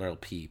talked about Lil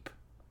Peep.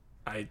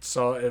 I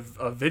saw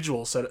a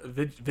vigil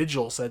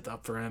set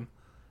up for him.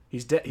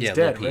 He's dead. He's Yeah,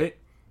 dead, Lil Peep. right?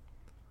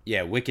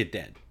 Yeah, Wicked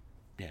Dead.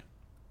 Yeah.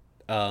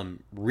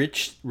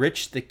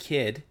 Rich the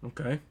Kid.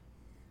 Okay.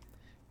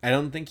 I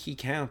don't think he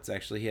counts.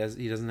 Actually, he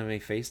doesn't have any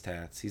face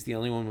tats. He's the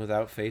only one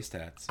without face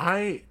tats.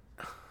 And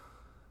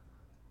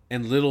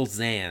Little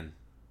Xan.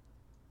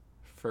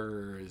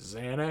 For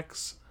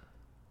Xanax.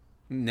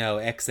 No,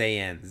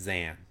 Xan,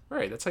 Xan.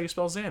 Right, that's how you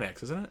spell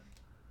Xanax, isn't it?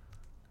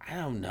 I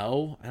don't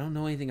know. I don't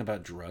know anything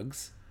about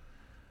drugs.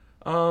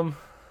 Yeah,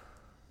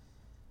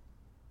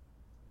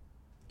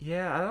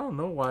 I don't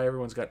know why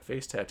everyone's got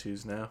face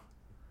tattoos now.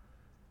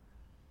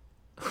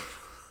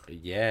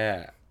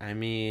 Yeah, I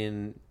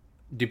mean,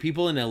 do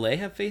people in LA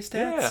have face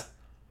tats? Yeah.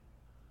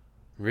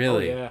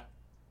 Really? Oh,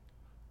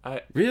 yeah.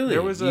 Really?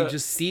 There was you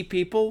just see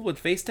people with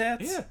face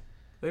tats? Yeah,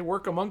 they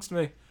work amongst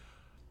me.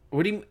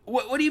 What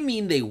do you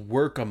mean they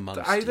work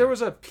amongst you? There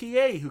was a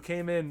PA who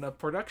came in, a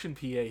production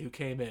PA who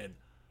came in.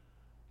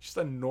 Just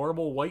a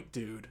normal white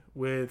dude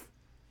with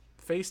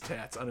face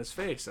tats on his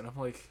face, and I'm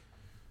like,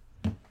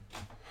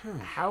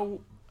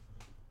 how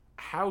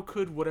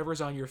could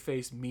whatever's on your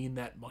face mean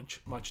that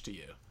much to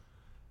you?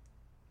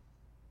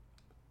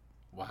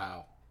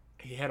 Wow.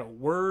 He had a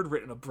word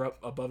written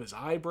above his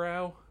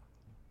eyebrow.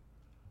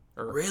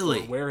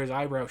 Really? Or where his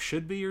eyebrow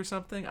should be or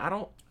something.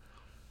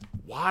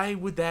 Why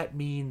would that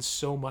mean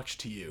so much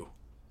to you?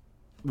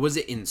 Was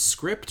it in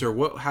script or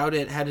what? How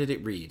did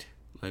it read?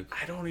 Like,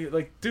 I don't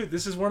even dude,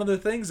 this is one of the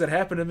things that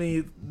happened to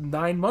me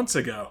 9 months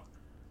ago.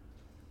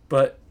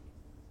 But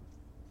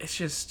it's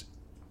just,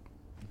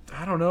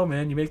 I don't know,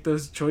 man. You make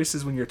those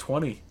choices when you're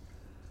 20.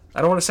 I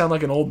don't want to sound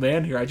like an old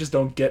man here. I just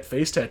don't get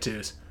face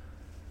tattoos.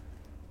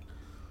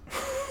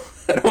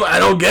 I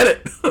don't get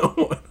it.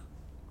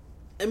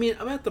 I mean,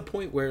 I'm at the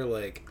point where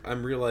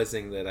I'm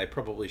realizing that I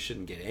probably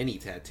shouldn't get any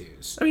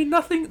tattoos. I mean,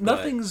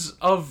 nothing's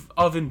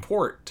of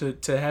import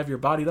to have your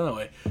body done that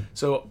way.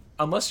 So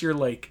unless you're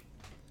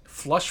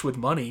flush with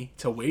money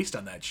to waste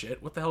on that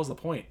shit, what the hell's the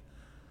point?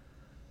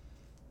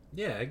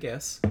 Yeah, I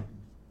guess.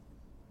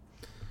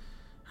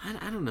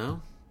 I don't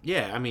know.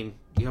 Yeah, I mean,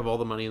 you have all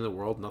the money in the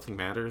world, nothing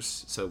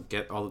matters, so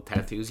get all the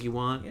tattoos you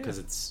want because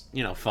it's,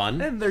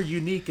 fun. And they're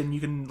unique, and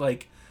you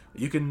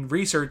can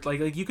research,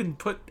 you can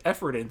put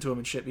effort into them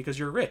and shit because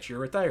you're rich, you're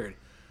retired.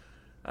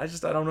 I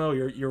don't know,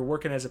 you're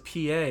working as a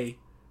PA.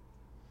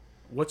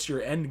 What's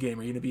your end game?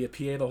 Are you going to be a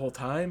PA the whole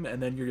time,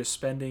 and then you're just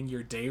spending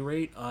your day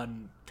rate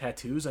on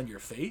tattoos on your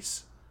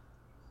face?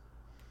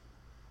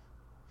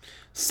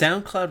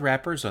 SoundCloud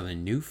rappers are the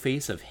new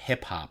face of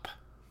hip-hop.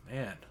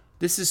 Man.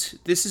 This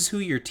is who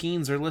your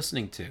teens are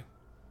listening to.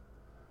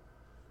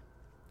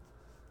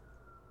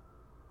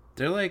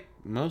 They're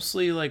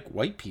mostly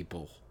white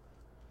people.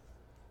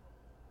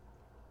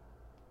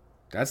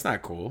 That's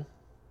not cool.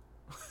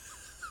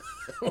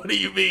 What do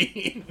you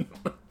mean?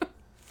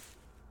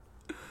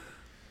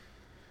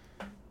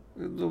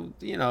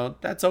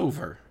 That's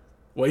over.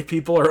 White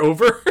people are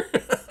over?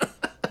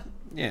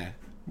 Yeah.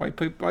 White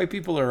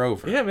people are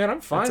over. Yeah, man,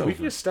 I'm fine. It's We over.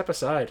 can just step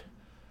aside.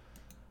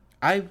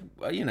 I'm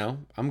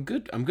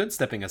good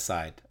stepping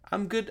aside.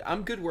 I'm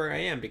good where I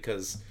am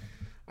because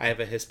I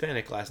have a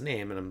Hispanic last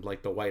name and I'm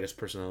the whitest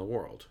person in the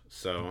world.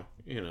 So,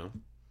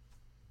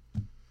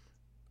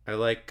 I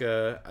like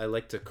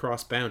to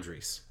cross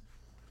boundaries.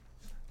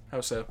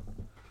 How so?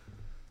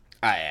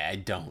 I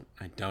don't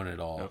at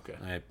all. Okay.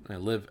 I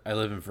live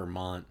in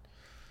Vermont.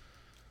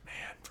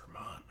 Man,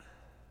 Vermont.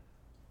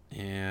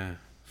 Yeah,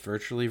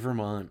 virtually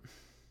Vermont.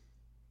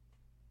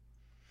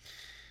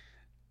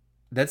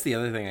 That's the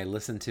other thing. I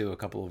listened to a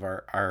couple of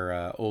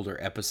our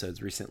older episodes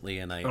recently,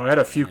 and I had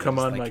a few come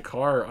on my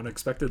car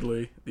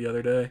unexpectedly the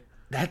other day.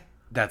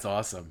 That's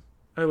awesome.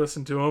 I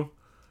listened to them.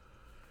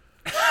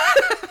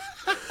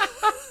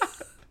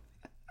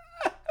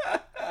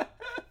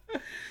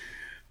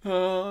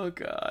 Oh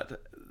God.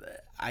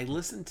 I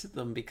listened to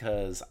them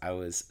because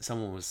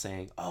someone was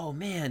saying, "Oh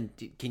man,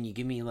 can you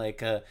give me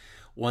like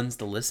ones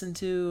to listen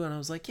to?" And I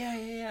was like, "Yeah,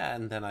 yeah, yeah."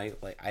 And then I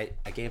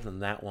gave them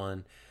that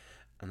one,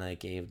 and I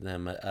gave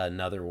them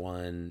another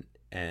one,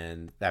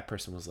 and that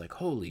person was like,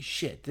 "Holy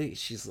shit!"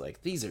 She's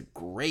like, "These are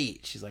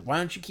great." She's like, "Why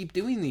don't you keep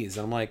doing these?"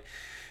 And I'm like,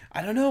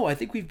 "I don't know. I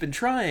think we've been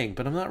trying,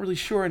 but I'm not really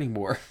sure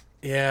anymore."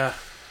 Yeah,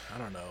 I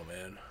don't know,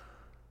 man.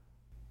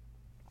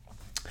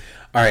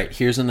 All right,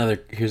 here's another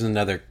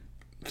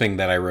thing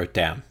that I wrote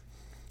down.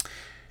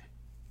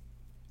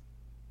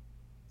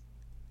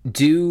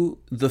 Do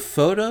the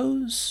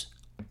photos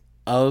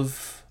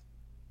of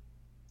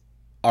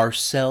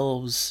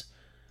ourselves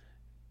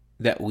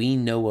that we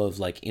know of,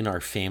 like in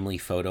our family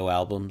photo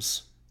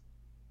albums,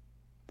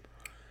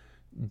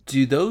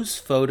 do those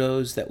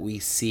photos that we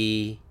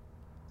see,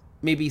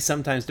 maybe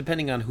sometimes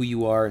depending on who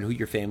you are and who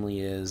your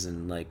family is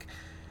and like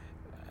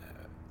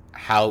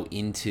how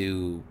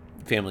into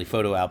family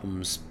photo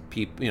albums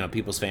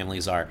people's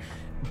families are,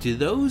 do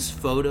those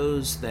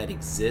photos that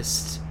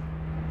exist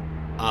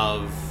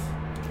of,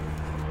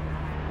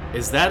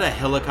 is that a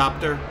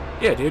helicopter?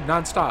 Yeah, dude,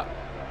 nonstop.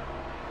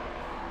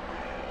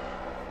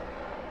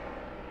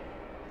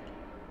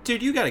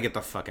 Dude, you gotta get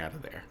the fuck out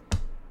of there.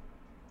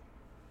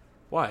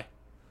 Why?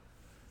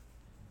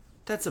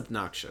 That's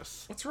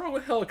obnoxious. What's wrong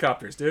with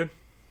helicopters, dude?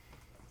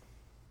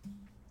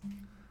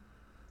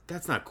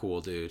 That's not cool,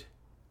 dude.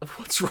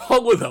 What's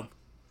wrong with them?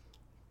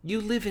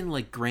 You live in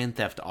like Grand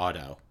Theft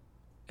Auto.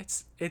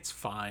 It's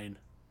fine.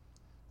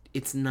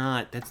 It's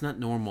not. That's not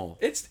normal.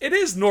 It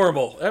is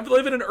normal. I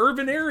live in an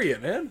urban area,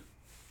 man.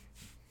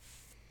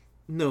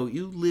 No,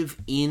 you live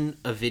in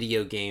a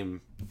video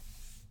game.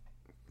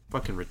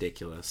 Fucking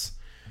ridiculous.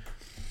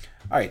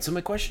 All right, so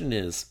my question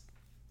is,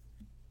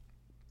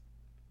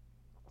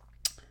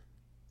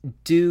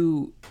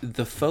 do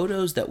the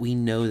photos that we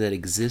know that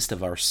exist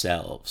of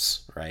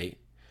ourselves, right?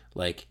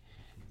 Like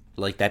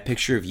that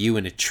picture of you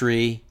in a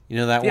tree, you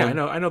know that one?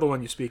 Yeah, I know the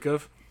one you speak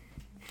of.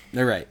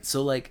 All right.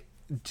 So like,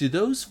 do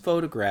those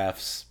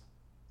photographs,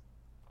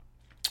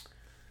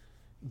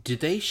 do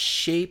they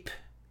shape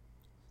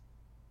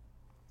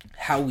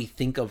how we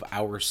think of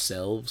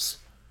ourselves,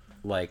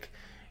 like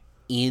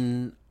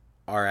in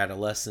our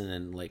adolescence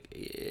and like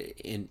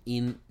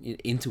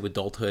into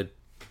adulthood,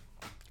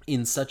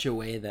 in such a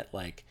way that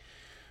like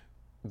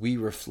we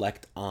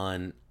reflect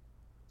on,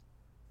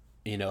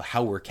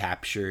 how we're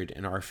captured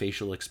and our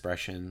facial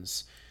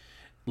expressions,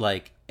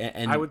 like,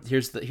 and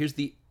here's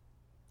the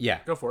yeah,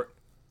 go for it.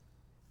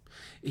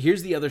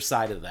 Here's the other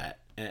side of that.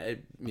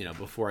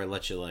 Before I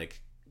let you,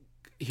 like,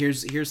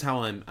 here's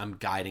how I'm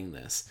guiding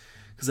this,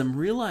 because I'm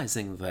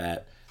realizing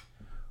that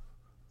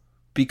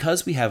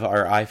because we have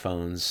our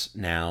iPhones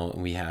now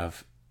and we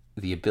have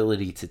the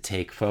ability to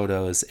take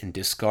photos and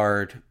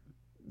discard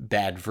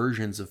bad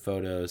versions of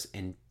photos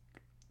and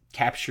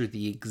capture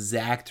the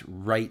exact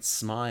right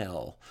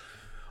smile,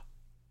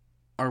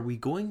 are we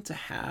going to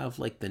have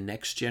like the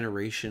next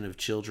generation of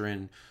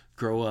children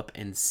grow up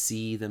and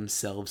see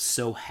themselves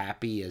so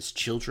happy as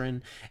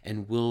children,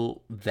 and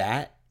will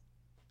that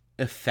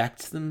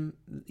affect them,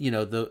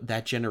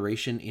 that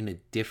generation in a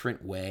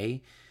different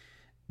way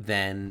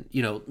than,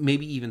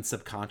 maybe even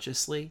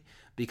subconsciously,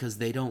 because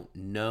they don't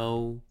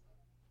know.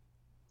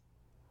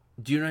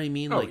 Do you know what I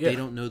mean? Yeah. They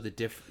don't know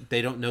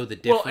they don't know the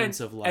difference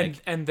of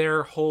like, and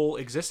their whole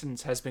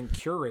existence has been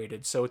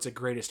curated, so it's a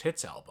greatest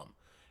hits album.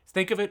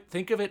 Think of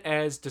it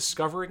as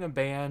discovering a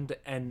band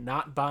and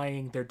not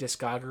buying their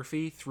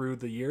discography through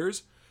the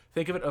years.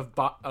 Think of it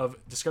of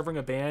discovering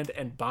a band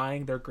and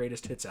buying their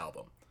greatest hits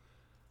album.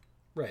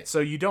 right. So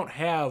you don't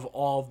have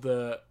all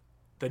the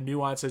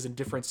nuances and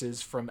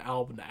differences from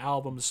album to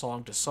album,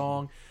 song to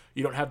song.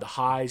 You don't have the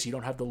highs, you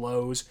don't have the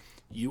lows.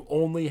 You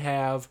only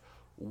have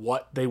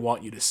what they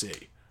want you to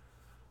see.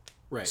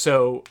 Right.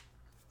 So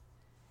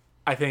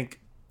I think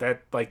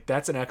that like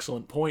that's an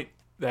excellent point,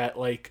 that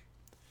like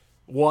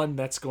one,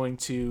 that's going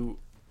to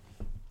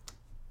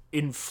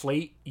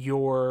inflate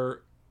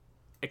your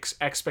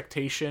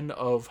expectation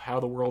of how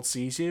the world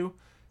sees you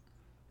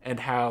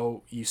and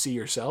how you see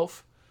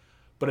yourself,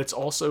 but it's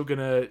also going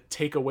to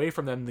take away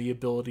from them the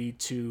ability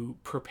to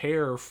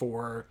prepare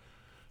for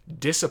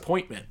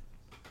disappointment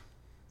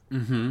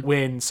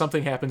when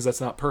something happens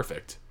that's not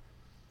perfect.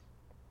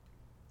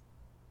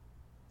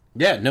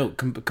 Yeah, no,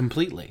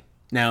 completely.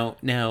 Now,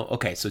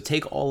 okay, so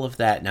take all of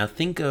that. Now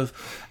think of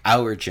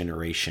our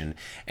generation.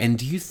 And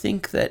do you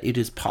think that it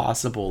is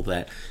possible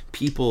that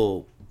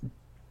people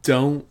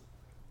don't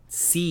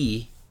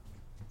see,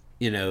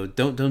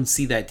 don't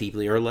see that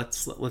deeply? Or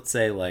let's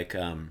say like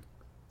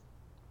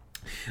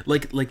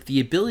the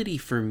ability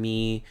for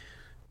me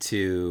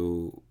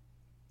to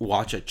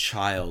watch a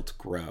child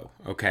grow,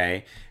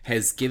 okay,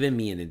 has given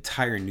me an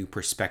entire new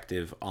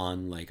perspective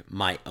on like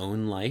my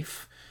own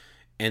life.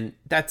 And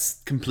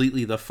that's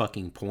completely the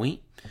fucking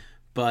point.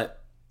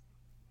 But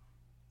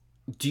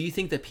do you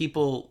think that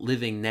people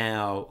living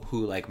now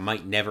who like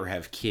might never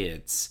have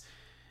kids,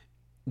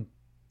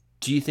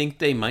 Do you think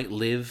they might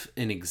live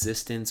an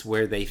existence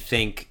where they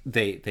think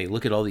they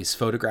look at all these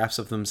photographs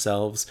of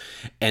themselves,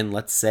 and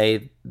let's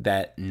say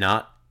that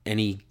not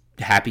any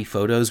happy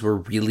photos were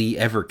really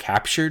ever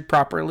captured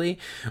properly,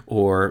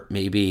 or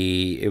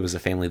maybe it was a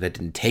family that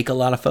didn't take a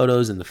lot of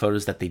photos, and the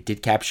photos that they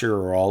did capture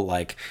are all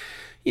like,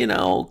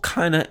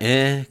 kind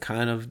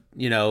of,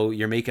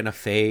 you're making a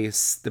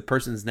face. The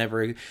person's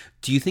never.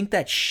 Do you think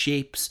that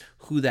shapes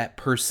who that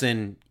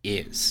person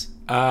is?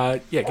 Yeah,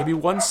 give me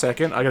 1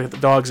 second. I gotta get the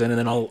dogs in, and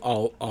then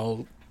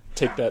I'll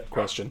take that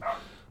question.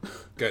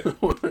 Good.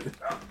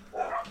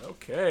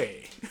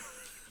 Okay.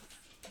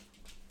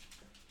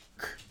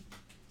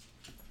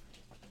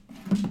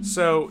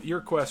 So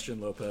your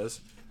question,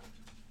 Lopez,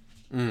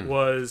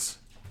 was,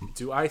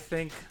 do I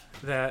think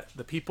that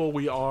the people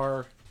we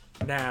are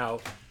now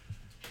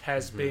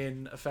has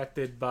been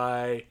affected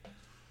by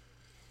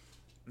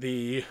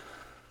the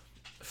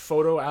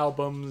photo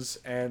albums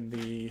and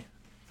the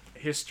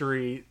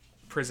history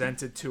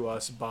presented to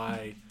us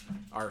by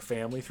our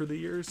family through the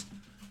years?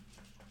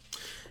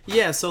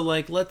 Yeah, so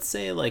like, let's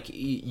say like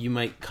you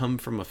might come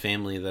from a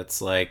family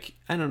that's like,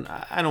 I don't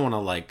want to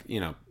like,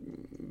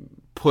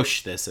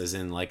 push this as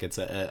in like it's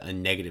a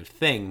negative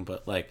thing,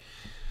 but like,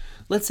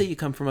 let's say you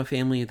come from a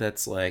family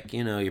that's like,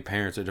 your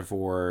parents are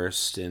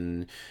divorced,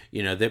 and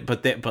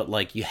but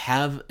like you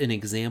have an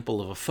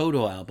example of a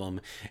photo album,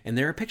 and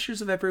there are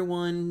pictures of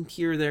everyone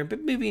here or there,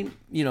 but maybe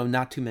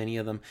not too many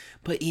of them,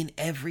 but in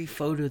every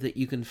photo that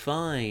you can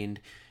find,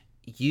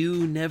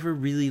 you never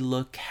really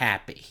look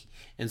happy.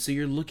 And so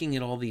you're looking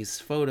at all these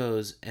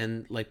photos,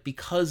 and like,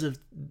 because of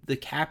the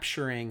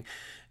capturing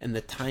and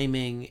the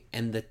timing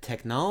and the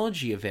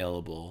technology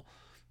available,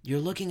 you're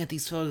looking at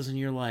these photos and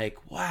you're like,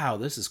 wow,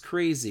 this is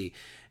crazy.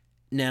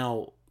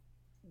 Now,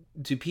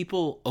 do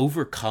people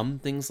overcome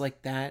things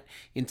like that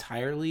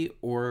entirely?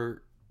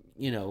 Or,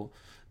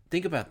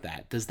 think about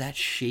that. Does that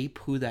shape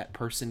who that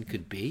person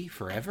could be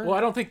forever? Well, I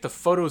don't think the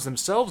photos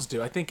themselves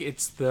do. I think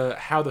it's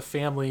how the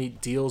family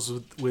deals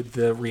with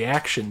the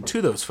reaction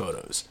to those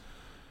photos.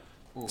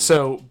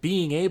 So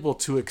being able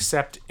to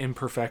accept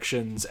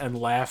imperfections and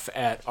laugh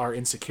at our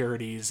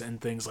insecurities and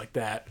things like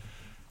that,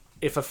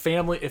 if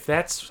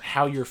that's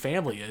how your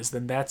family is,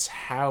 then that's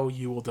how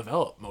you will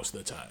develop most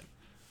of the time.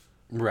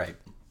 Right.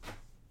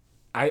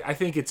 I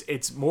think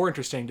it's more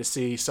interesting to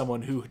see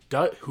someone who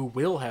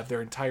will have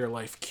their entire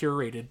life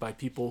curated by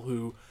people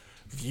who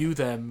view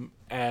them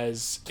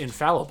as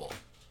infallible.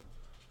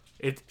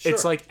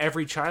 It's like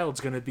every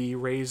child's going to be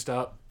raised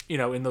up,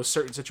 in those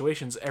certain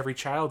situations, every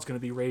child's going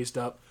to be raised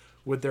up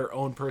with their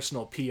own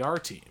personal PR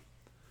team.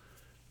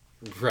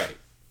 Right.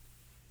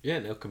 Yeah,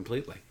 no,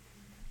 completely.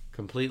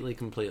 Completely.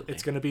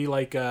 It's going to be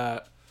like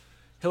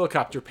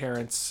helicopter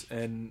parents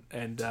and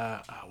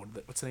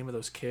what's the name of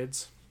those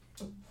kids?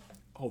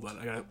 Hold on,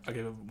 I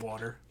gotta have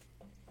water.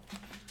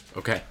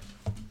 Okay.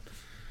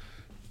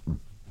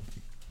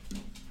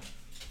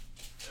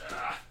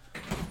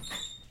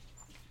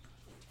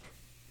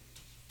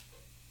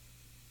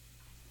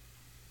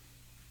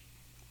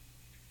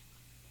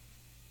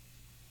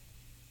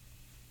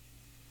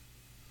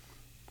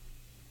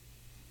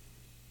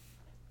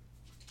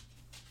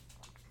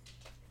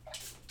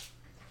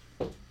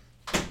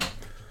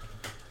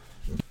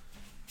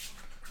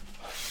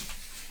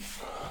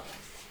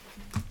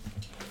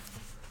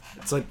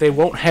 It's like they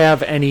won't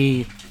have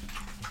any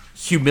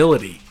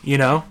humility,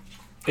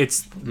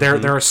 It's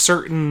there are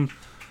certain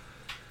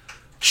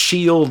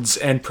shields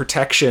and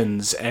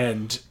protections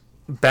and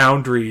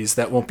boundaries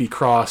that won't be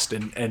crossed,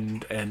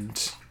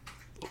 and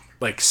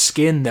like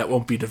skin that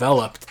won't be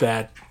developed,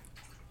 that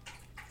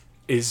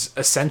is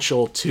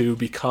essential to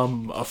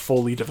become a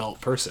fully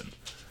developed person.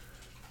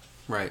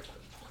 Right.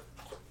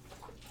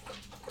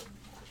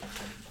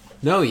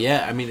 No,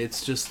 yeah, I mean,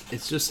 it's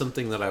just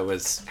something that I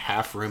was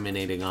half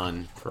ruminating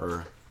on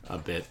for a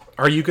bit.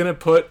 Are you gonna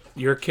put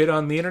your kid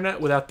on the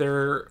internet without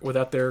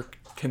their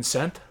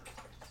consent?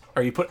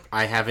 Are you put?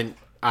 I haven't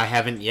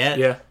yet.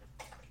 Yeah.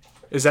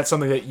 Is that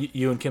something that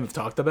you and Kim have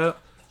talked about?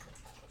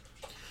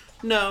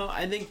 No,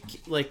 I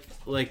think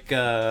like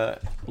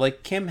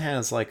Kim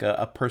has like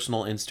a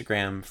personal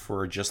Instagram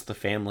for just the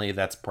family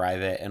that's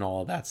private and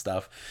all of that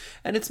stuff,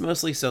 and it's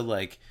mostly so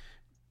like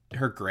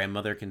her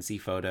grandmother can see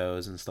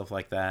photos and stuff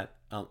like that.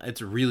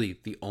 It's really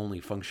the only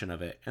function of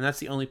it, and that's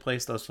the only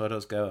place those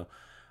photos go.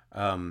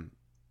 I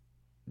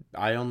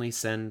only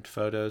send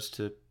photos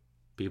to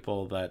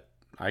people that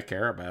I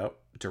care about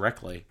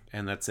directly,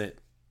 and that's it.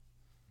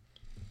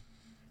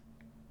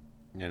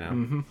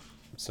 Mm-hmm.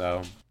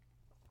 So,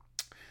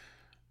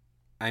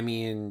 I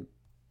mean,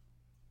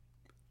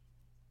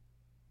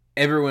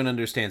 everyone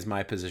understands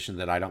my position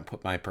that I don't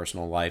put my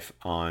personal life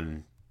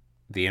on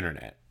the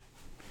internet.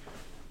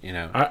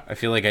 I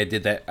feel like I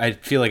did that. I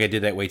feel like I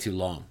did that way too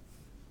long.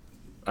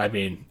 I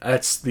mean,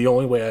 that's the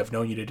only way I've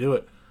known you to do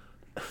it.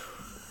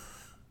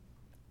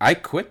 I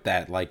quit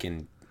that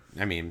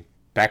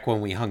back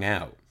when we hung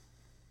out.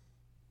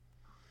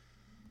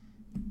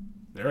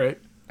 All right.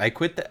 I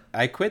quit that.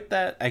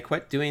 I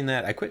quit doing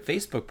that. I quit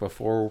Facebook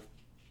before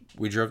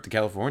we drove to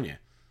California.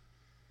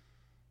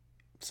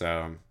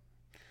 So,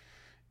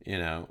 You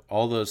know,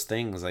 all those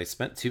things. I just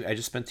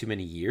spent too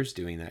many years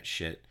doing that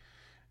shit,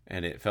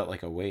 and it felt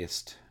like a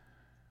waste.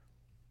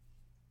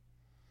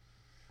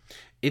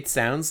 It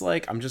sounds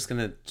like, I'm just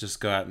gonna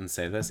go out and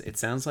say this. It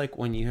sounds like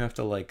when you have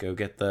to like go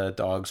get the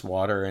dogs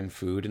water and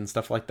food and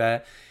stuff like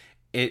that.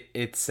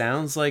 It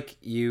sounds like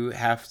you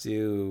have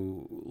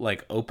to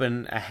like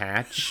open a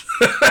hatch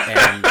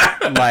and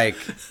like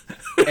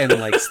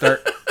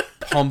start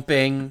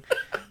pumping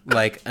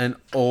like an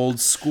old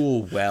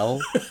school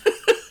well.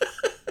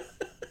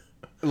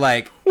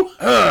 Like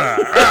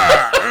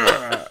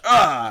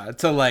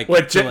to like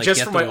what, to like just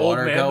get for the my old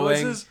water man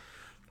going. noises?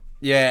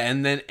 Yeah,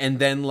 and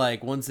then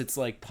like once it's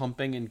like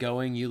pumping and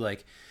going,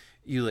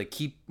 you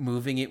keep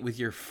moving it with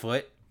your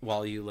foot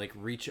while you like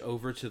reach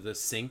over to the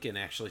sink and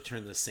actually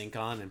turn the sink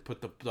on and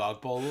put the dog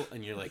bowl,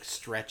 and you're like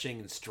stretching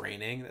and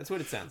straining. That's what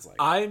it sounds like.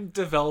 I'm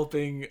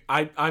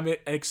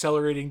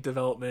accelerating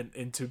development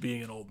into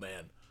being an old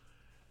man.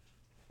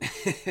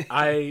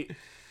 I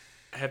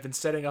have been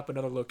setting up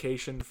another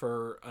location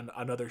for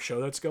another show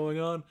that's going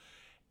on,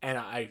 and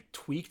I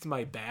tweaked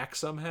my back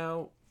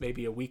somehow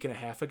maybe a week and a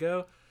half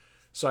ago.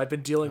 So I've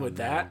been dealing with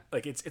that.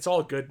 Like it's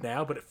all good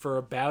now, but for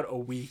about a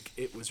week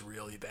it was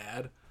really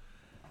bad.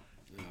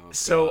 Oh,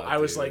 So God, I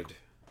was dude.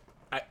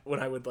 like, when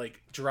I would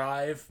like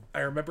drive,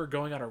 I remember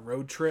going on a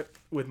road trip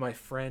with my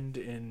friend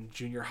in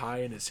junior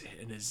high and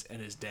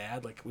his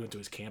dad. Like we went to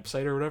his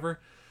campsite or whatever,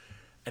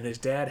 and his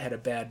dad had a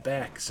bad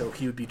back, so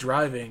he would be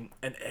driving,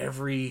 and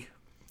every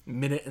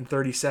minute and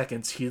 30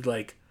 seconds he'd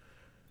like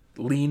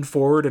lean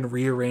forward and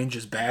rearrange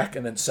his back,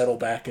 and then settle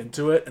back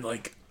into it, and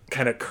like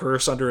kind of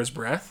curse under his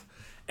breath.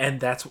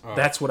 And that's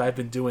what I've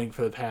been doing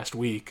for the past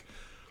week.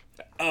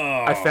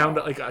 I found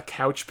like a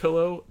couch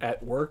pillow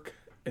at work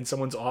in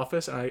someone's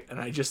office, and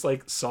I just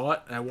like saw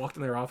it, and I walked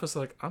in their office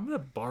like, I'm gonna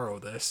borrow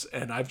this,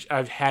 and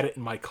I've had it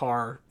in my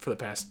car for the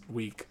past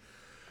week,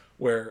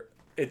 where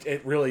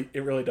it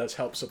really does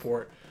help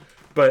support.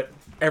 But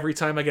every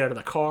time I get out of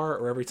the car,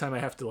 or every time I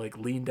have to like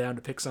lean down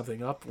to pick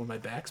something up when my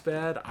back's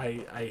bad,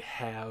 I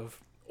have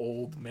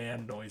old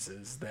man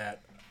noises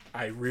that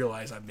I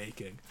realize I'm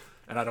making,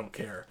 and I don't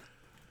care.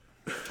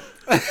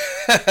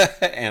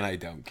 And I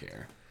don't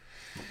care.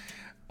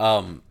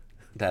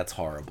 That's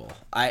horrible.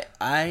 I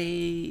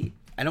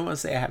don't want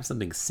to say I have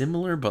something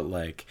similar, but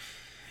like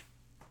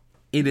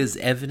it is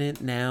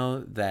evident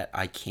now that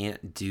I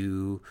can't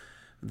do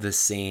the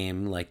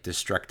same like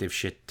destructive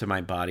shit to my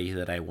body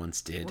that I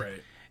once did.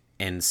 Right.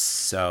 And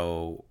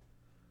so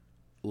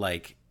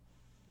like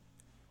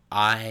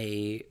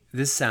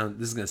this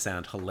is going to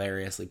sound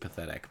hilariously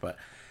pathetic, but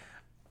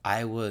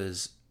I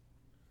was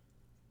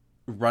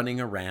running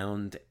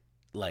around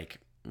like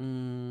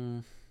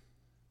I'm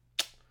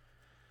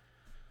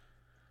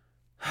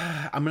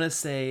gonna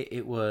say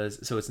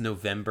it's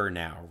November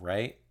now,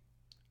 right?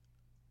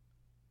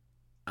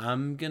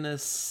 I'm gonna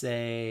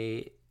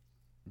say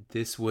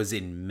this was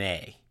in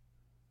May.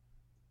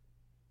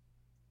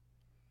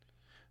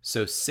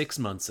 So 6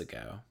 months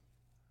ago,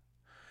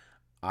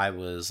 I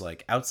was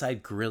like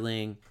outside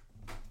grilling,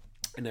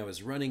 and I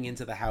was running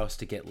into the house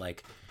to get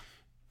like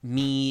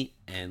meat,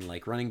 and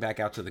like running back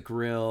out to the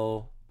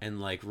grill,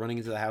 and like running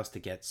into the house to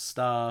get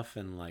stuff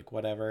and like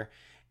whatever.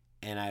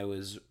 And I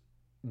was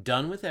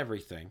done with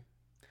everything,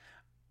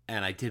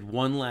 and I did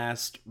one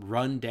last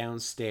run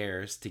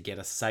downstairs to get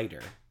a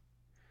cider.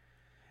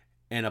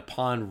 And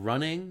upon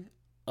running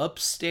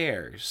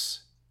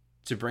upstairs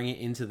to bring it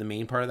into the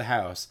main part of the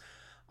house,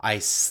 I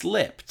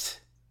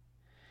slipped,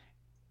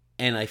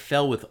 and I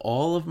fell with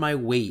all of my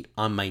weight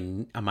on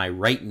my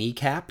right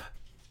kneecap.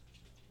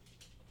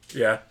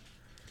 Yeah.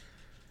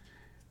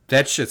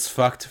 That shit's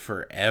fucked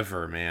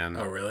forever, man.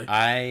 Oh, really?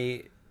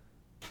 I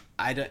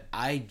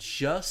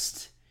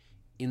just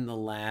in the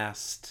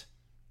last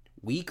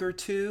week or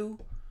two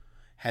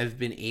have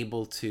been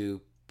able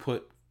to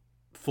put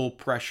full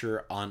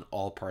pressure on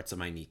all parts of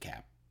my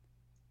kneecap.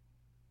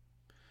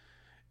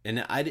 And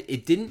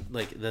it didn't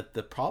like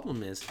the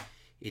problem is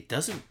it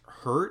doesn't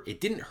hurt.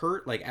 It didn't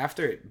hurt like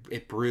after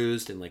it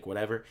bruised and like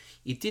whatever.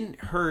 It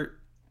didn't hurt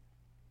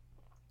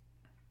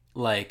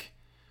like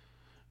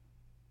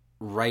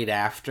right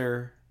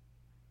after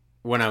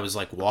when I was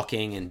like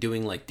walking and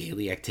doing like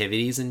daily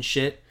activities and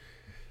shit.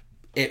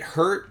 It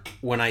hurt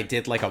when I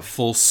did like a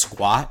full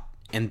squat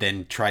and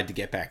then tried to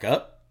get back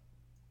up.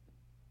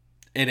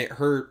 And it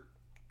hurt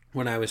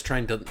when I was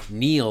trying to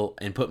kneel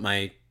and put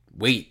my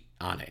weight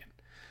on it.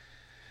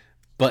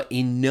 But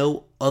in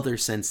no other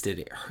sense did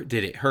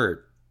it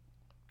hurt.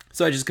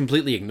 So I just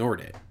completely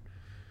ignored it.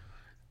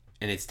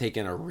 And it's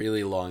taken a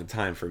really long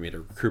time for me to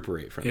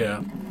recuperate from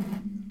it.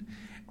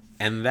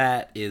 And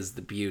that is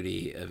the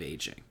beauty of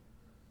aging.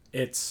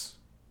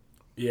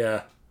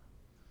 Yeah.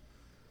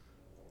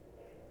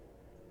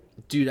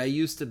 Dude, I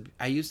used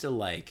to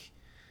like,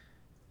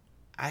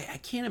 I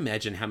can't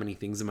imagine how many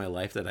things in my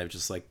life that I've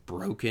just like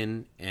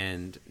broken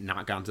and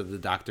not gone to the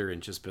doctor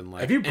and just been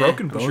like, have you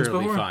broken bones I'm sure it'll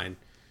before? be fine.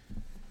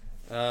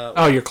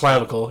 Your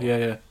clavicle.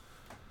 Yeah.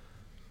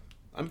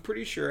 I'm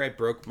pretty sure I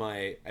broke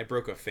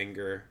a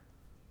finger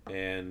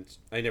and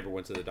I never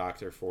went to the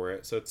doctor for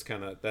it. So it's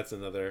that's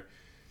another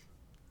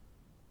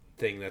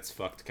thing that's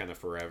fucked kind of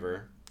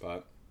forever.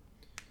 But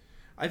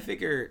I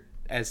figure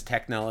as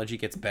technology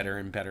gets better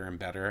and better and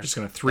better, Just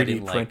gonna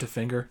 3D print a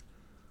finger.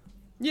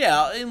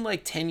 Yeah, in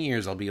like 10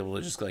 years, I'll be able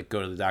to just like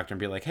go to the doctor and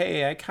be like,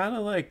 hey, I kind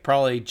of like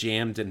probably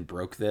jammed and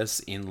broke this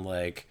in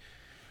like,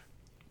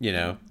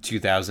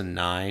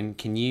 2009.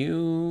 Can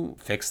you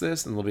fix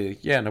this? And they'll be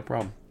like, yeah, no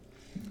problem.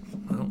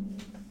 Well,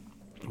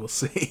 we'll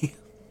see.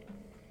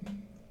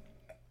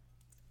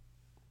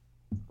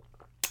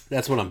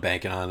 That's what I'm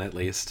banking on, at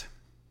least.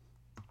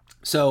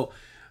 So,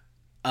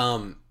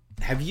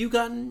 have you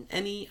gotten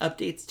any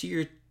updates to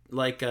your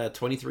like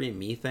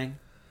 23andMe thing?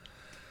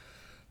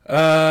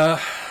 I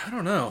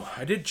don't know.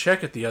 I did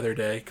check it the other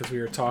day because we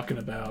were talking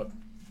about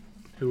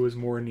who was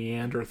more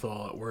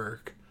Neanderthal at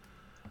work.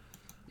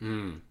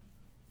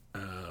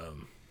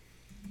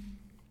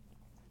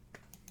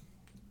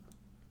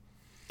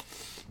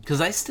 Because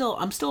I'm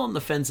still on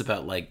the fence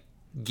about like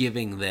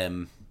giving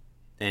them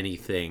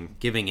anything,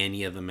 giving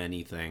any of them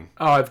anything.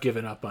 Oh, I've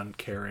given up on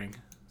caring.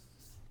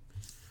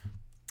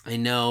 I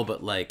know,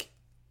 but like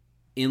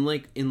in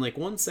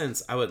one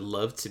sense, I would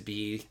love to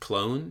be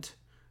cloned.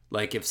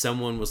 Like if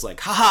someone was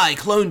like, haha, I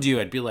cloned you,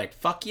 I'd be like,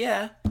 fuck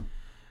yeah.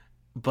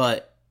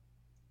 But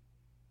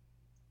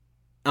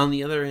on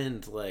the other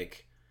end,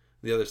 like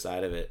the other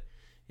side of it,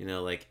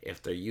 like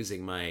if they're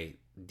using my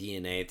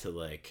DNA to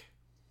like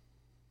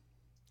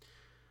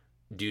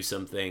do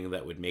something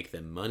that would make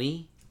them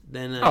money,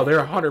 then they're 100%.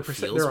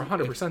 They're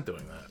 100%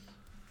 doing that.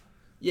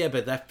 Yeah,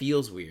 but that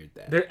feels weird.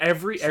 Then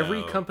every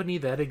company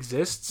that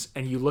exists,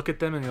 and you look at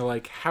them and you're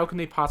like, how can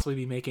they possibly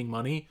be making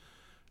money?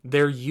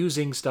 They're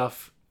using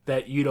stuff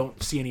that you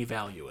don't see any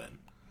value in.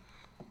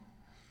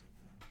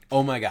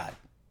 Oh my god!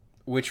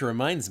 Which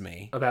reminds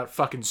me about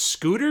fucking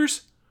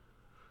scooters.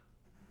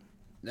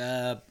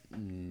 No.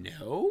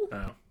 Oh,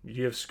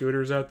 you have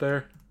scooters out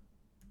there?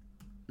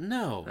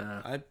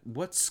 No.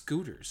 What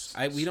scooters?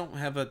 We don't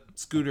have a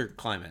scooter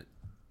climate.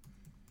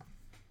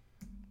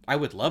 I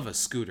would love a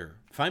scooter.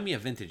 Find me a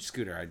vintage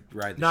scooter. I'd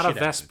ride the Not shit a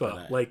Vespa, out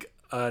of it. like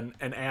an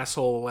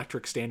asshole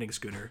electric standing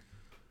scooter.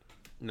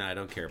 No, I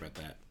don't care about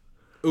that.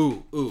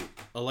 Ooh,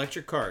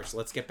 electric cars.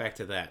 Let's get back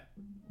to that.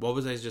 What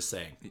was I just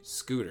saying?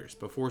 Scooters.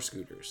 Before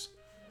scooters.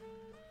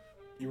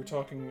 You were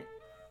talking...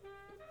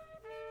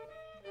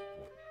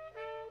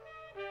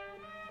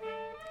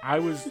 I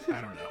don't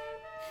know.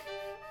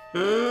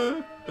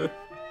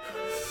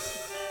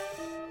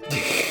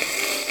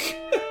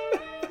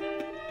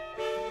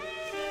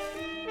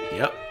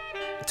 Yep.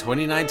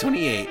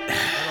 29-28.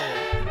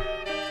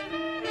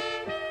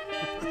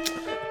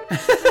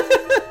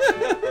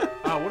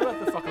 What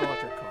about the fucking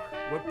electric car?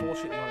 What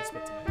bullshit you want to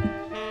spit to me?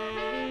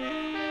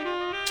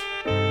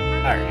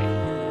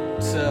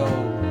 Alright. So